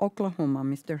from Oklahoma,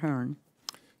 Mr. Hearn.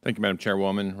 Thank you, Madam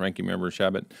Chairwoman, Ranking Member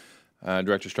Shabbat.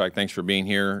 Director Strike, thanks for being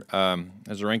here.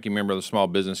 As a ranking member of the Small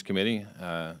Business Committee,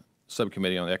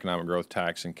 Subcommittee on Economic Growth,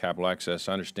 Tax, and Capital Access,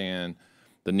 I understand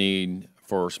the need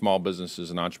for small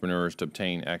businesses and entrepreneurs to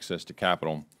obtain access to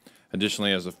capital.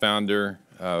 Additionally, as a founder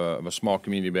of a small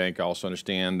community bank, I also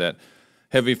understand that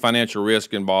heavy financial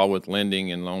risk involved with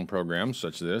lending and loan programs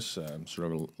such as this,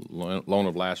 sort of a loan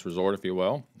of last resort, if you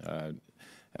will.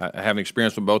 I have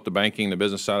experience with both the banking and the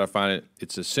business side. I find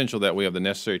it's essential that we have the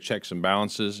necessary checks and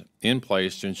balances in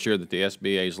place to ensure that the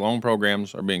SBA's loan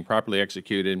programs are being properly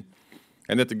executed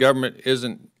and that the government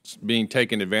isn't being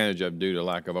taken advantage of due to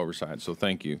lack of oversight. So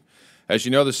thank you. As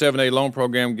you know, the 7A loan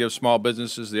program gives small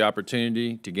businesses the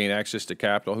opportunity to gain access to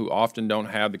capital who often don't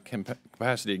have the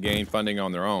capacity to gain funding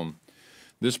on their own.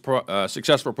 This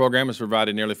successful program has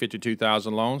provided nearly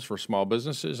 52,000 loans for small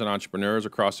businesses and entrepreneurs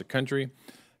across the country,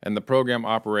 and the program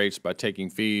operates by taking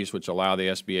fees which allow the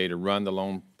SBA to run the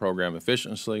loan program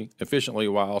efficiently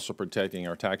while also protecting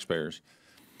our taxpayers.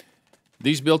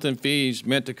 These built-in fees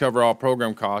meant to cover all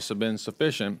program costs have been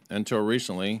sufficient until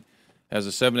recently, as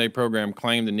the 7A program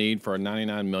claimed the need for a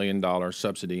 $99 million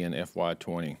subsidy in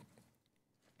FY20.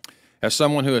 As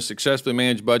someone who has successfully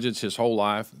managed budgets his whole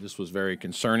life, this was very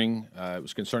concerning. It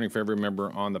was concerning for every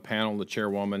member on the panel, the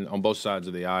chairwoman, on both sides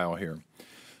of the aisle here.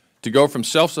 To go from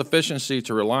self-sufficiency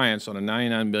to reliance on a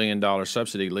 $99 billion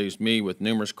subsidy leaves me with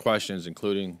numerous questions,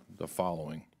 including the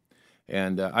following.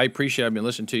 And I appreciate I've been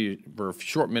listening to you for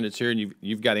short minutes here, and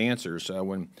you've got answers.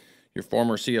 When your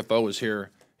former CFO was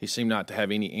here, he seemed not to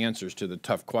have any answers to the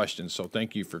tough questions, so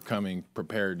thank you for coming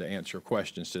prepared to answer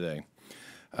questions today.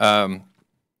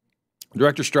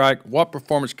 Director Strike, what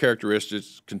performance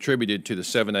characteristics contributed to the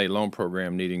 7A loan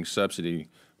program needing subsidy?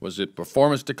 Was it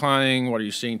performance declining? What are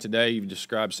you seeing today? You've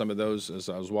described some of those as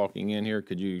I was walking in here.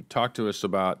 Could you talk to us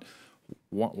about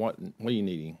what are you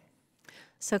needing?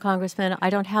 So, Congressman, I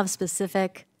don't have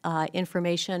specific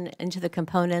information into the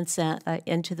components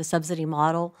into the subsidy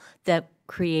model that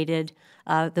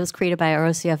was created by our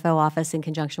OCFO office in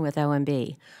conjunction with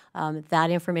OMB.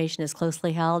 That information is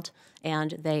closely held,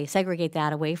 and they segregate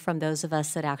that away from those of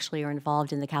us that actually are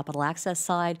involved in the capital access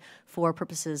side for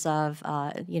purposes of,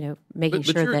 making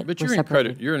sure that we're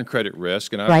separated. You're in credit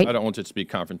risk, and Right. I don't want it to be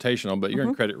confrontational, but you're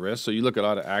in credit risk, so you look at a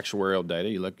lot of actuarial data,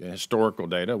 you look at historical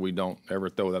data. We don't ever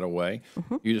throw that away.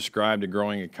 You described a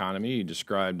growing economy. You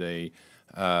described a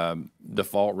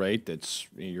default rate that's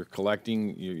you're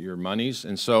collecting your monies,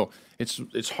 and so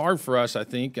it's hard for us. I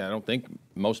don't think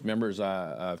most members'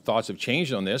 thoughts have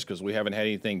changed on this because we haven't had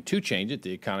anything to change it.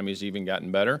 The economy has even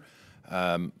gotten better.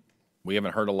 We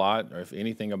haven't heard a lot, or if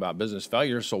anything, about business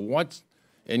failure. So what's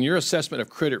in your assessment of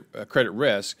credit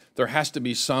risk? There has to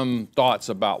be some thoughts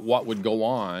about what would go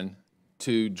on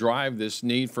to drive this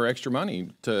need for extra money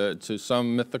to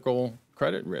some mythical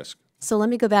credit risk. So let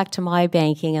me go back to my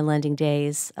banking and lending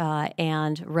days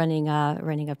and running a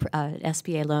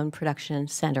SBA loan production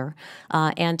center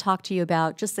and talk to you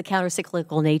about just the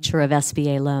countercyclical nature of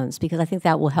SBA loans, because I think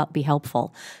that will be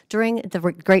helpful. During the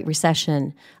Great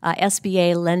Recession,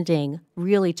 SBA lending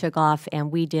really took off,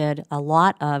 and we did a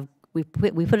lot of we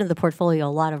put in the portfolio a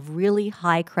lot of really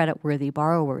high credit-worthy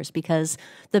borrowers because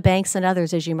the banks and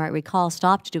others, as you might recall,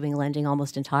 stopped doing lending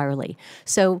almost entirely.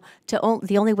 So the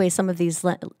only way some of these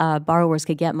borrowers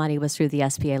could get money was through the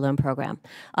SBA loan program.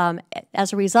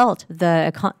 As a result, with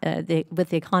the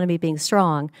economy being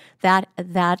strong, that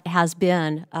has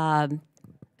been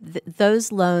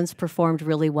those loans performed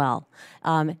really well.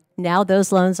 Now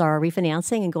those loans are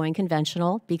refinancing and going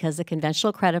conventional because the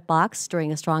conventional credit box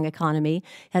during a strong economy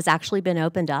has actually been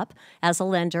opened up. As a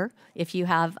lender, if you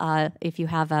have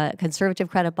a conservative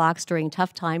credit box during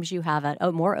tough times, you have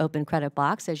a more open credit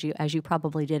box, as you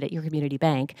probably did at your community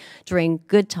bank during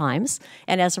good times.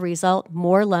 And as a result,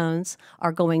 more loans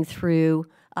are going through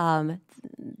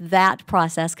that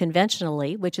process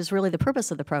conventionally, which is really the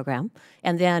purpose of the program,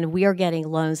 and then we are getting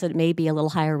loans that may be a little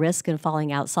higher risk and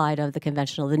falling outside of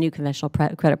the new conventional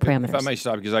credit parameters. If I may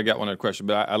stop, because I got one other question,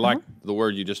 but I like the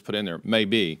word you just put in there, may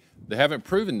be. They haven't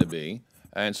proven to be,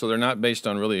 and so they're not based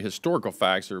on really historical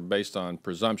facts. They're based on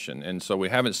presumption, and so we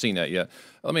haven't seen that yet.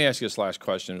 Let me ask you this last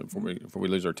question before we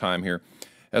lose our time here.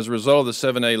 As a result of the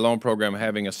 7A loan program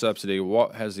having a subsidy,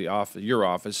 what has your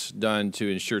office done to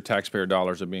ensure taxpayer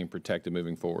dollars are being protected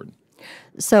moving forward?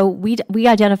 So we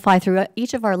identify through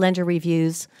each of our lender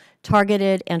reviews,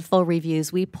 targeted and full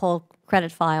reviews, we pull credit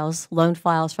files, loan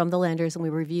files from the lenders, and we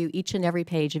review each and every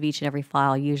page of each and every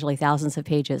file, usually thousands of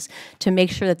pages, to make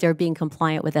sure that they're being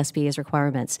compliant with SBA's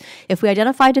requirements. If we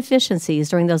identify deficiencies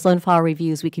during those loan file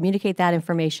reviews, we communicate that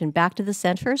information back to the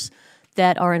centers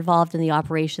that are involved in the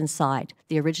operations side,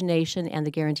 the origination and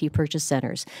the guarantee purchase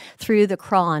centers, through the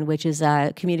CRON, which is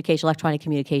a electronic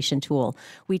communication tool.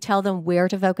 We tell them where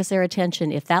to focus their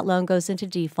attention if that loan goes into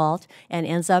default and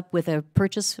ends up with a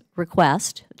purchase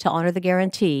request to honor the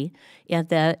guarantee at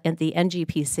the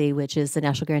NGPC, which is the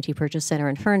National Guarantee Purchase Center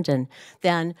in Herndon.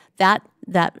 Then that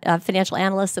financial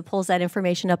analyst that pulls that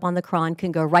information up on the CRON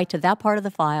can go right to that part of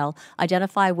the file,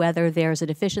 identify whether there's a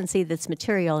deficiency that's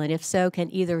material, and if so,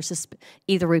 can either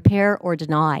repair or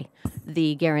deny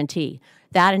the guarantee.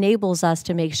 That enables us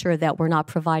to make sure that we're not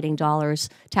providing dollars,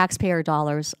 taxpayer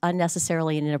dollars,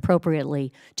 unnecessarily and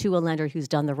inappropriately to a lender who's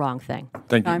done the wrong thing.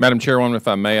 Thank you. Madam Chairwoman, if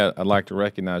I may, I'd like to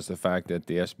recognize the fact that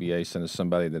the SBA sent us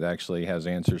somebody that actually has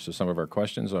answers to some of our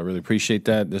questions. I really appreciate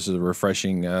that. This is a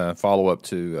refreshing follow-up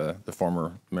to the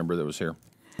former member that was here.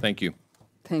 Thank you.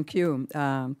 Thank you.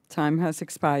 Time has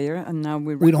expired, and now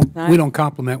we We don't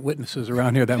compliment witnesses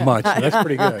around here that much, so that's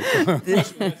pretty good.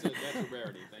 That's a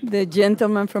rarity. The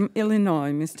gentleman from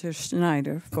Illinois, Mr.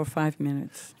 Schneider, for 5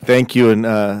 minutes. Thank you, and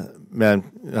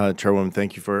Madam Chairwoman,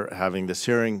 thank you for having this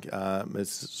hearing.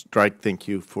 Ms. Strike, thank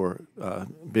you for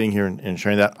being here and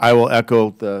sharing that. I will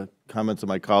echo the comments of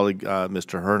my colleague,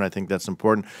 Mr. Hearn. I think that's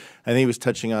important. I think he was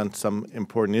touching on some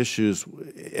important issues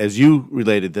as you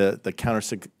related the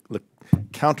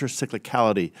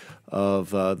counter-cyclicality of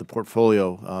the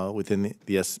portfolio within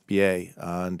the SBA.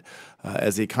 And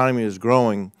as the economy is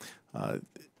growing,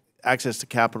 access to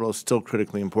capital is still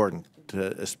critically important,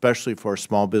 especially for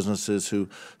small businesses who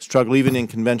struggle even in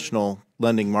conventional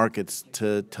lending markets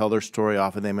to tell their story.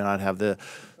 Often they may not have the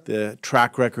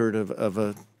track record of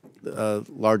a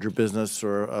larger business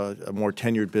or a more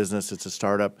tenured business. It's a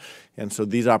startup. And so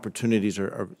these opportunities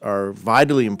are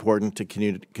vitally important to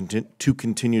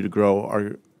continue to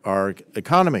grow our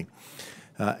economy.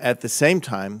 At the same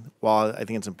time, while I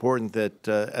think it's important that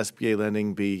SBA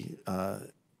lending be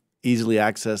easily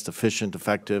accessed, efficient,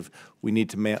 effective, we need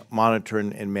to monitor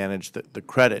and manage the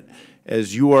credit.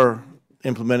 As you are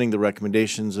implementing the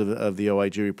recommendations of the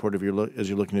OIG report, as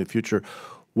you're looking to the future,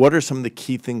 what are some of the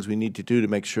key things we need to do to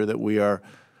make sure that we are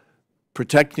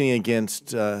protecting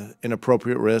against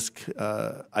inappropriate risk,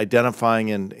 identifying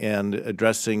and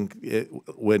addressing it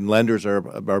when lenders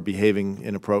are behaving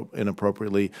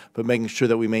inappropriately, but making sure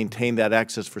that we maintain that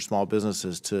access for small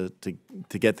businesses to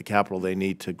get the capital they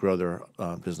need to grow their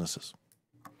businesses?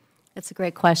 That's a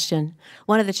great question.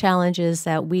 One of the challenges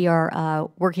that we are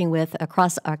working with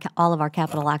across all of our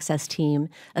capital access team,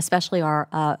 especially our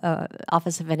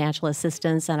Office of Financial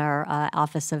Assistance and our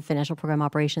Office of Financial Program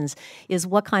Operations, is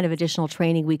what kind of additional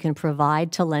training we can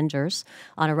provide to lenders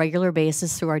on a regular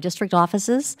basis through our district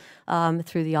offices,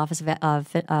 through the Office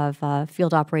of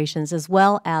Field Operations, as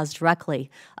well as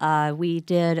directly. We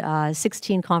did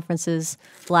 16 conferences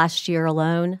last year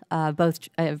alone, both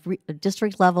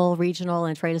district level, regional,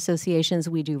 and trade associations.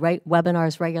 We do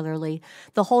webinars regularly.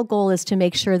 The whole goal is to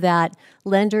make sure that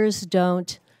lenders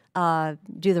don't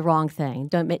do the wrong thing,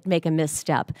 don't make a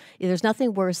misstep. There's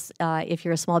nothing worse if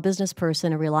you're a small business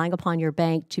person and relying upon your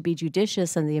bank to be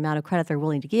judicious in the amount of credit they're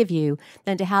willing to give you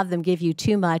than to have them give you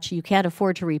too much, you can't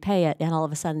afford to repay it, and all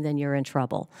of a sudden then you're in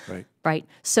trouble. Right?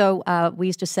 So we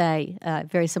used to say,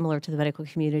 very similar to the medical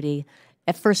community,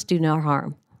 at first do no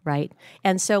harm. Right?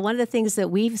 And so one of the things that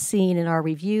we've seen in our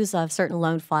reviews of certain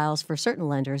loan files for certain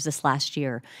lenders this last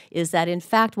year is that, in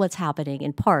fact, what's happening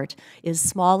in part is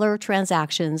smaller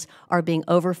transactions are being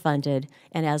overfunded,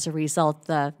 and as a result,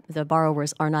 the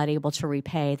borrowers are not able to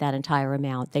repay that entire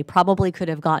amount. They probably could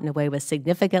have gotten away with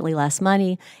significantly less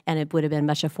money, and it would have been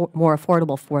much more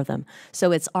affordable for them.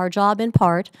 So it's our job, in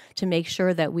part, to make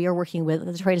sure that we are working with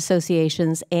the trade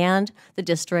associations and the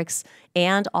districts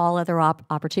and all other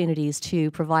opportunities to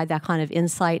provide provide that kind of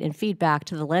insight and feedback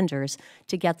to the lenders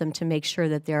to get them to make sure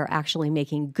that they're actually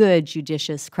making good,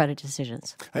 judicious credit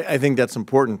decisions. I think that's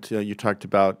important. You talked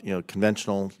about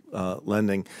conventional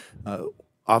lending.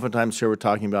 Oftentimes here we're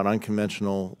talking about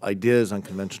unconventional ideas,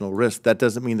 unconventional risks. That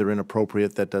doesn't mean they're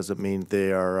inappropriate. That doesn't mean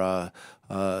they are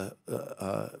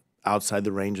outside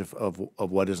the range of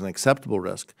what is an acceptable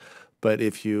risk. But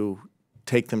if you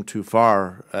take them too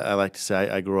far, I like to say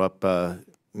I grew up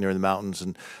near the mountains,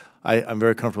 and I'm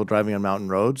very comfortable driving on mountain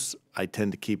roads. I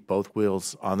tend to keep both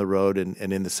wheels on the road and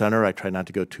in the center. I try not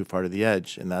to go too far to the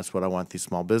edge, and that's what I want these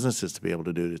small businesses to be able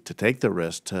to do, to take the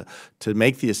risk, to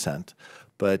make the ascent,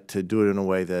 but to do it in a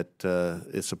way that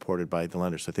is supported by the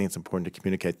lenders. So I think it's important to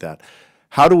communicate that.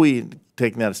 How do we,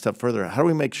 taking that a step further, how do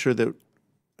we make sure that,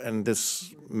 and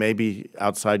this may be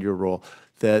outside your role,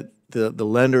 that the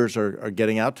lenders are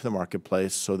getting out to the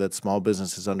marketplace so that small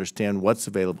businesses understand what's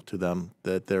available to them,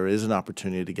 that there is an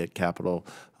opportunity to get capital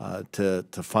to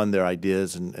fund their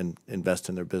ideas and invest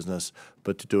in their business,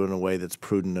 but to do it in a way that's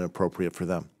prudent and appropriate for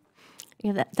them?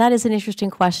 That is an interesting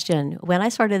question. When I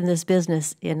started in this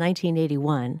business in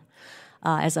 1981,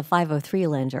 as a 503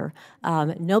 lender,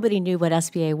 nobody knew what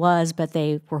SBA was, but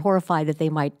they were horrified that they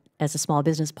might, as a small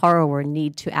business borrower,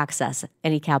 need to access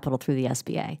any capital through the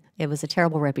SBA. It was a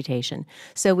terrible reputation.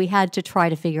 So we had to try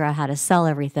to figure out how to sell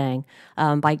everything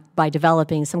by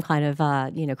developing some kind of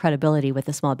credibility with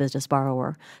the small business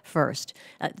borrower first.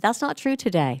 That's not true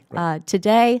today. Right.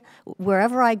 Today,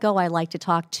 wherever I go, I like to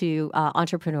talk to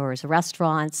entrepreneurs,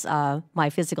 restaurants, my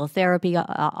physical therapy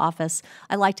office.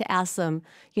 I like to ask them,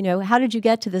 how did you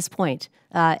get to this point?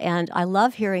 And I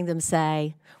love hearing them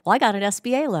say, well, I got an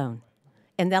SBA loan.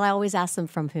 And then I always ask them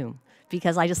from whom,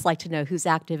 because I just like to know who's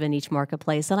active in each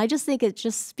marketplace. And I just think it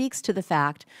just speaks to the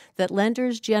fact that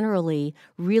lenders generally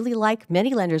many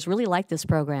lenders really like this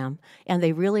program, and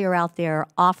they really are out there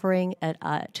offering it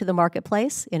to the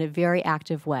marketplace in a very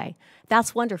active way.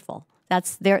 That's wonderful.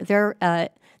 They're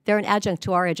an adjunct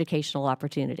to our educational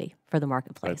opportunity for the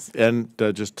marketplace. Right.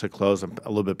 And just to close, I'm a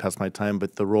little bit past my time,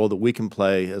 but the role that we can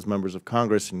play as members of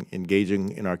Congress in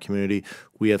engaging in our community,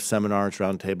 we have seminars,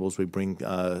 roundtables, we bring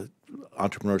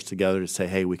entrepreneurs together to say,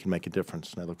 hey, we can make a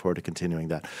difference, and I look forward to continuing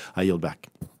that. I yield back.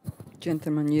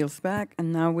 Gentleman yields back,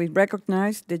 and now we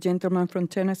recognize the gentleman from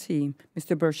Tennessee,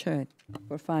 Mr. Burchett,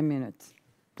 for 5 minutes.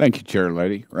 Thank you, Chair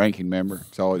Lady, Ranking Member.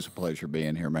 It's always a pleasure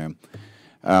being here, ma'am.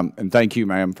 And thank you,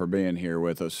 ma'am, for being here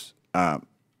with us.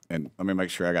 And let me make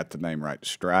sure I got the name right.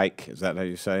 Strike, is that how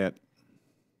you say it?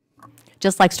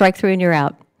 Just like strike through and you're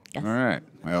out. Yes. All right.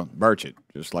 Well, birch it,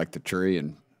 just like the tree,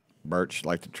 and birch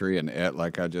like the tree, and et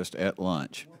like I just ate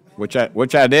lunch, which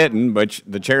I didn't, but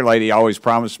the Chair Lady always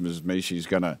promises me she's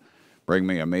going to bring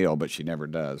me a meal, but she never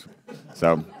does.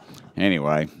 So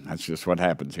anyway, that's just what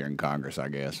happens here in Congress, I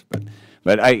guess.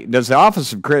 But does the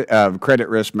Office of Credit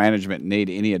Risk Management need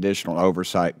any additional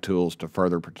oversight tools to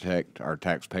further protect our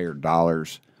taxpayer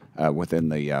dollars within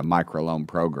the microloan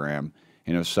program?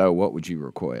 And if so, what would you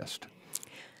request?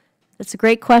 That's a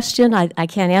great question. I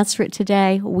can't answer it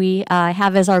today. We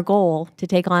have as our goal to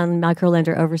take on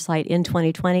microlender oversight in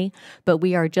 2020, but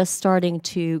we are just starting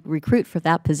to recruit for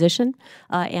that position,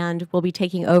 and we'll be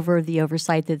taking over the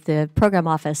oversight that the program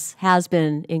office has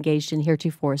been engaged in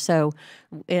heretofore. So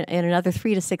in another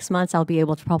 3 to 6 months, I'll be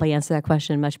able to probably answer that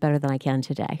question much better than I can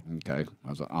today. Okay, that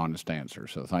was an honest answer,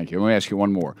 so thank you. Let me ask you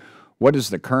one more. What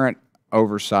is the current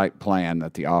oversight plan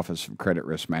that the Office of Credit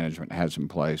Risk Management has in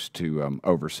place to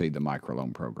oversee the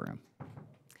microloan program?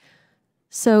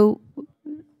 So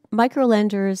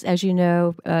microlenders, as you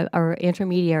know, are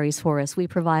intermediaries for us. We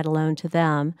provide a loan to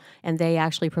them, and they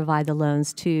actually provide the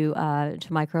loans to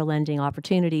microlending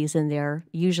opportunities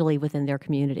usually within their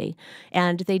community.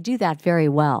 And they do that very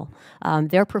well.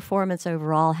 Their performance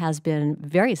overall has been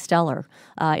very stellar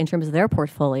in terms of their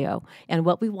portfolio. And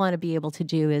what we want to be able to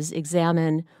do is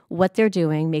examine what they're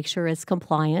doing, make sure it's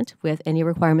compliant with any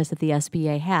requirements that the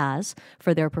SBA has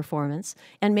for their performance,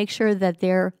 and make sure that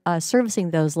they're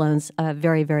servicing those loans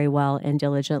very, very well and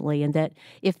diligently, and that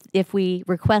if we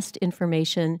request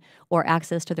information or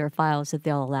access to their files, that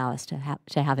they'll allow us to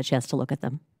have a chance to look at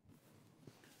them.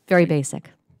 Very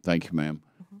basic. Thank you, ma'am.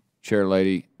 Chair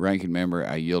Lady, Ranking Member,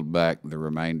 I yield back the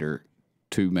remainder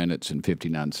 2 minutes and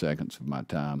 59 seconds of my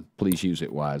time. Please use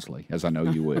it wisely, as I know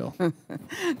you will.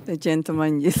 The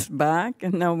gentleman is back,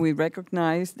 and now we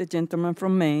recognize the gentleman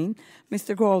from Maine,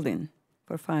 Mr. Golden,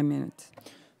 for 5 minutes.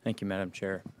 Thank you, Madam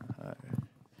Chair.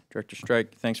 Director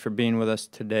Strike, thanks for being with us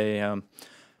today.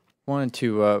 Wanted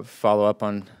to follow up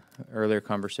on earlier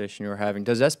conversation you were having.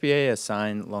 Does SBA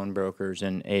assign loan brokers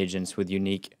and agents with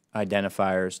unique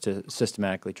identifiers to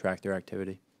systematically track their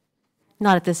activity?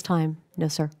 Not at this time, no,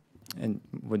 sir. And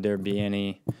would there be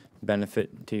any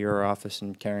benefit to your office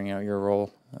in carrying out your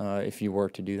role if you were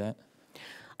to do that?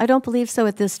 I don't believe so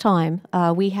at this time.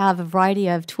 We have a variety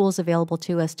of tools available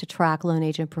to us to track loan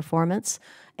agent performance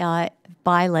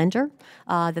by lender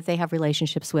that they have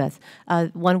relationships with.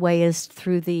 One way is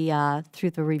through the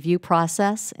review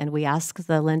process, and we ask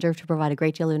the lender to provide a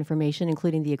great deal of information,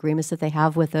 including the agreements that they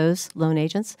have with those loan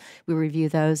agents. We review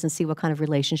those and see what kind of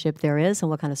relationship there is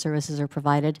and what kind of services are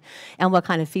provided and what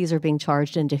kind of fees are being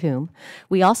charged and to whom.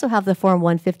 We also have the Form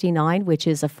 159, which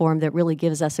is a form that really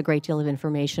gives us a great deal of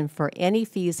information for any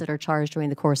fees that are charged during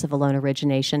the course of a loan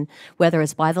origination, whether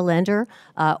it's by the lender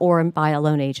or by a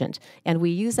loan agent. And we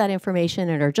use that information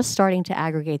and are just starting to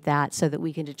aggregate that so that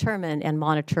we can determine and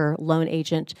monitor loan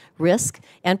agent risk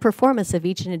and performance of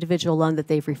each individual loan that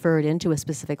they've referred into a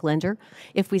specific lender.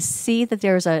 If we see that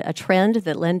there's a trend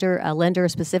that a lender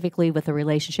specifically with a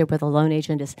relationship with a loan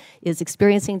agent is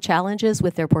experiencing challenges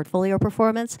with their portfolio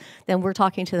performance, then we're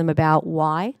talking to them about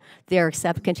why they're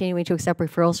continuing to accept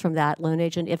referrals from that loan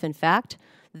agent if in fact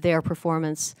their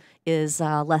performance is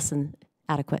less than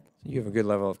adequate. You have a good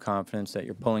level of confidence that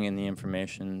you're pulling in the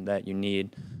information that you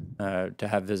need to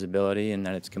have visibility and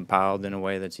that it's compiled in a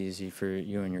way that's easy for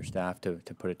you and your staff to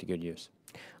put it to good use.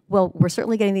 Well, we're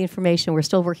certainly getting the information. We're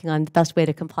still working on the best way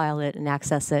to compile it and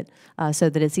access it so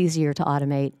that it's easier to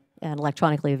automate and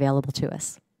electronically available to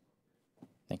us.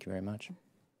 Thank you very much.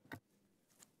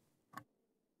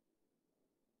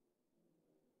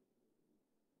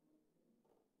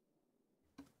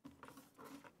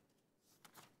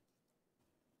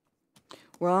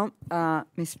 Well,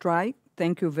 Ms. Strike,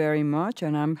 thank you very much,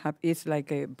 and I'm happy. It's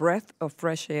like a breath of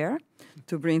fresh air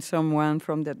to bring someone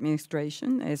from the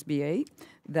administration, SBA,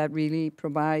 that really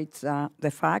provides the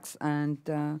facts and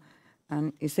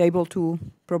is able to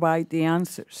provide the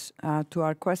answers to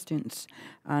our questions.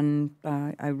 And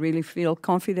I really feel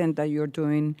confident that you're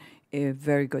doing a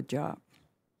very good job.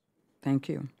 Thank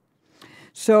you.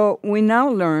 So we now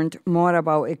learned more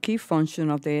about a key function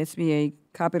of the SBA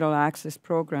capital access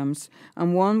programs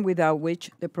and one without which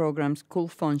the programs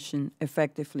could function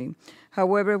effectively.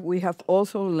 However, we have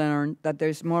also learned that there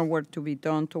is more work to be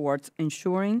done towards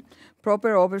ensuring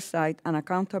proper oversight and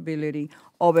accountability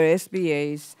over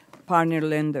SBA's partner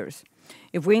lenders.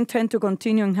 If we intend to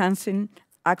continue enhancing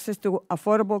access to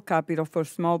affordable capital for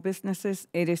small businesses,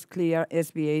 it is clear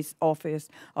SBA's Office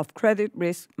of Credit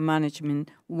Risk Management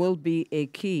will be a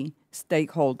key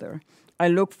stakeholder. I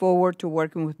look forward to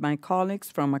working with my colleagues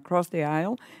from across the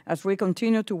aisle as we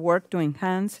continue to work to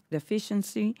enhance the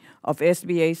efficiency of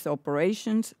SBA's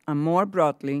operations and, more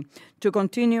broadly, to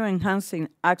continue enhancing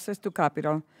access to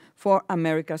capital for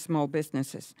America's small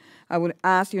businesses. I would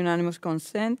ask unanimous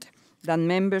consent that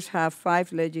members have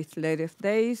 5 legislative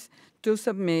days to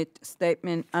submit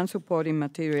statement and supporting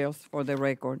materials for the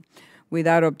record.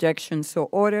 Without objection, so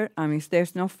ordered, and if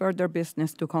there's no further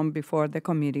business to come before the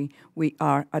committee, we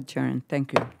are adjourned.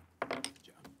 Thank you.